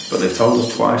 Yeah. But they've told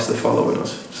us twice they're following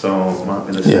us, so it might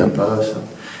be the same person.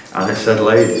 And it said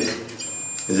lady.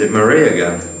 Is it Marie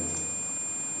again?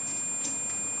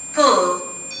 Paul.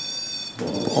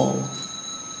 Ball.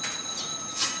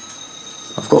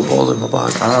 I've got balls in my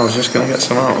bag. I was just going to get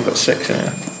some out. I've got 6 in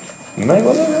here. May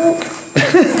well look.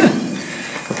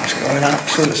 That's going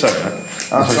absolutely sorry.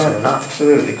 That's going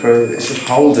absolutely crazy. It's just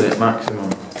holding it maximum.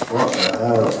 What the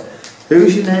hell?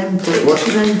 Who's your name, please? What's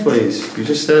your name, please? You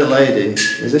just said a lady.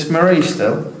 Is this Marie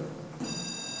still?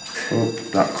 Oh,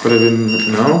 that could have been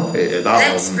no. That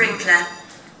Lead wasn't. sprinkler.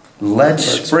 Lead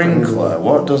sprinkler.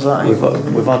 What does that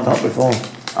mean? We've had that before.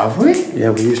 Have we? Yeah,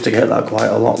 we used to get that quite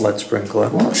a lot, lead sprinkler.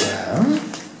 What the hell?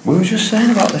 We were just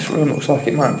saying about this room. Looks like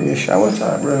it might be a shower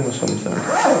type room or something.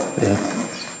 Yeah.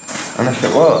 And if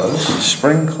it was,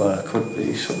 sprinkler could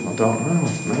be something, I don't know,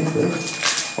 maybe.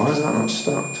 Why has that not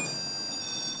stopped?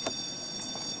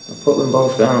 I put them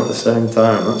both down at the same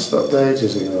time. That stopped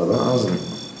ages ago, that hasn't.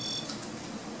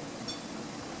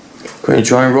 Can you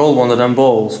try and roll one of them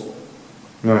balls?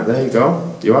 Right, there you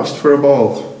go. You asked for a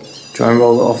ball. Try and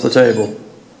roll it off the table.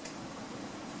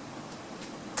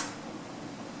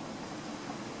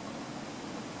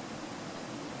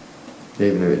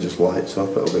 Even if it just lights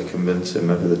up, it'll be convincing.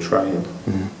 Maybe they're trying.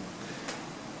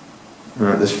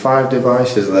 Right, there's 5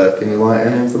 devices there. Can you light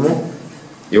any of them up?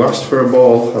 You asked for a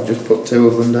ball. I've just put 2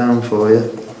 of them down for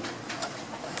you.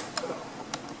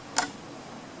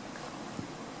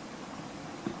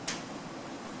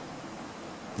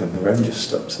 Then the REM just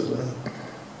stops as well.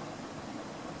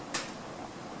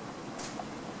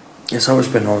 It's always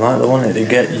been all night though, hasn't it?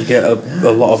 You get a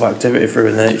lot of activity through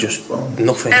and then it just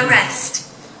nothing.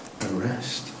 Arrest.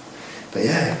 Arrest. But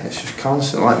yeah, it's just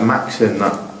constant, like maxing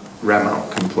that REM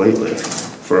out completely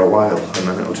for a while, and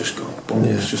then it'll just go boom.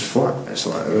 Yeah. It's just flat. It's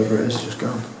like whoever it is just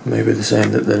gone. Maybe they're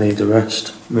saying that they need a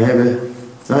rest. Maybe.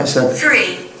 No, it said 3.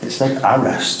 It said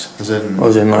arrest, as in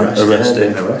like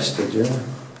arrested. Arrested, yeah.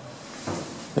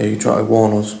 Yeah, you try to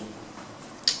warn us.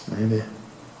 Maybe.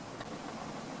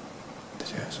 Did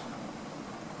you hear something?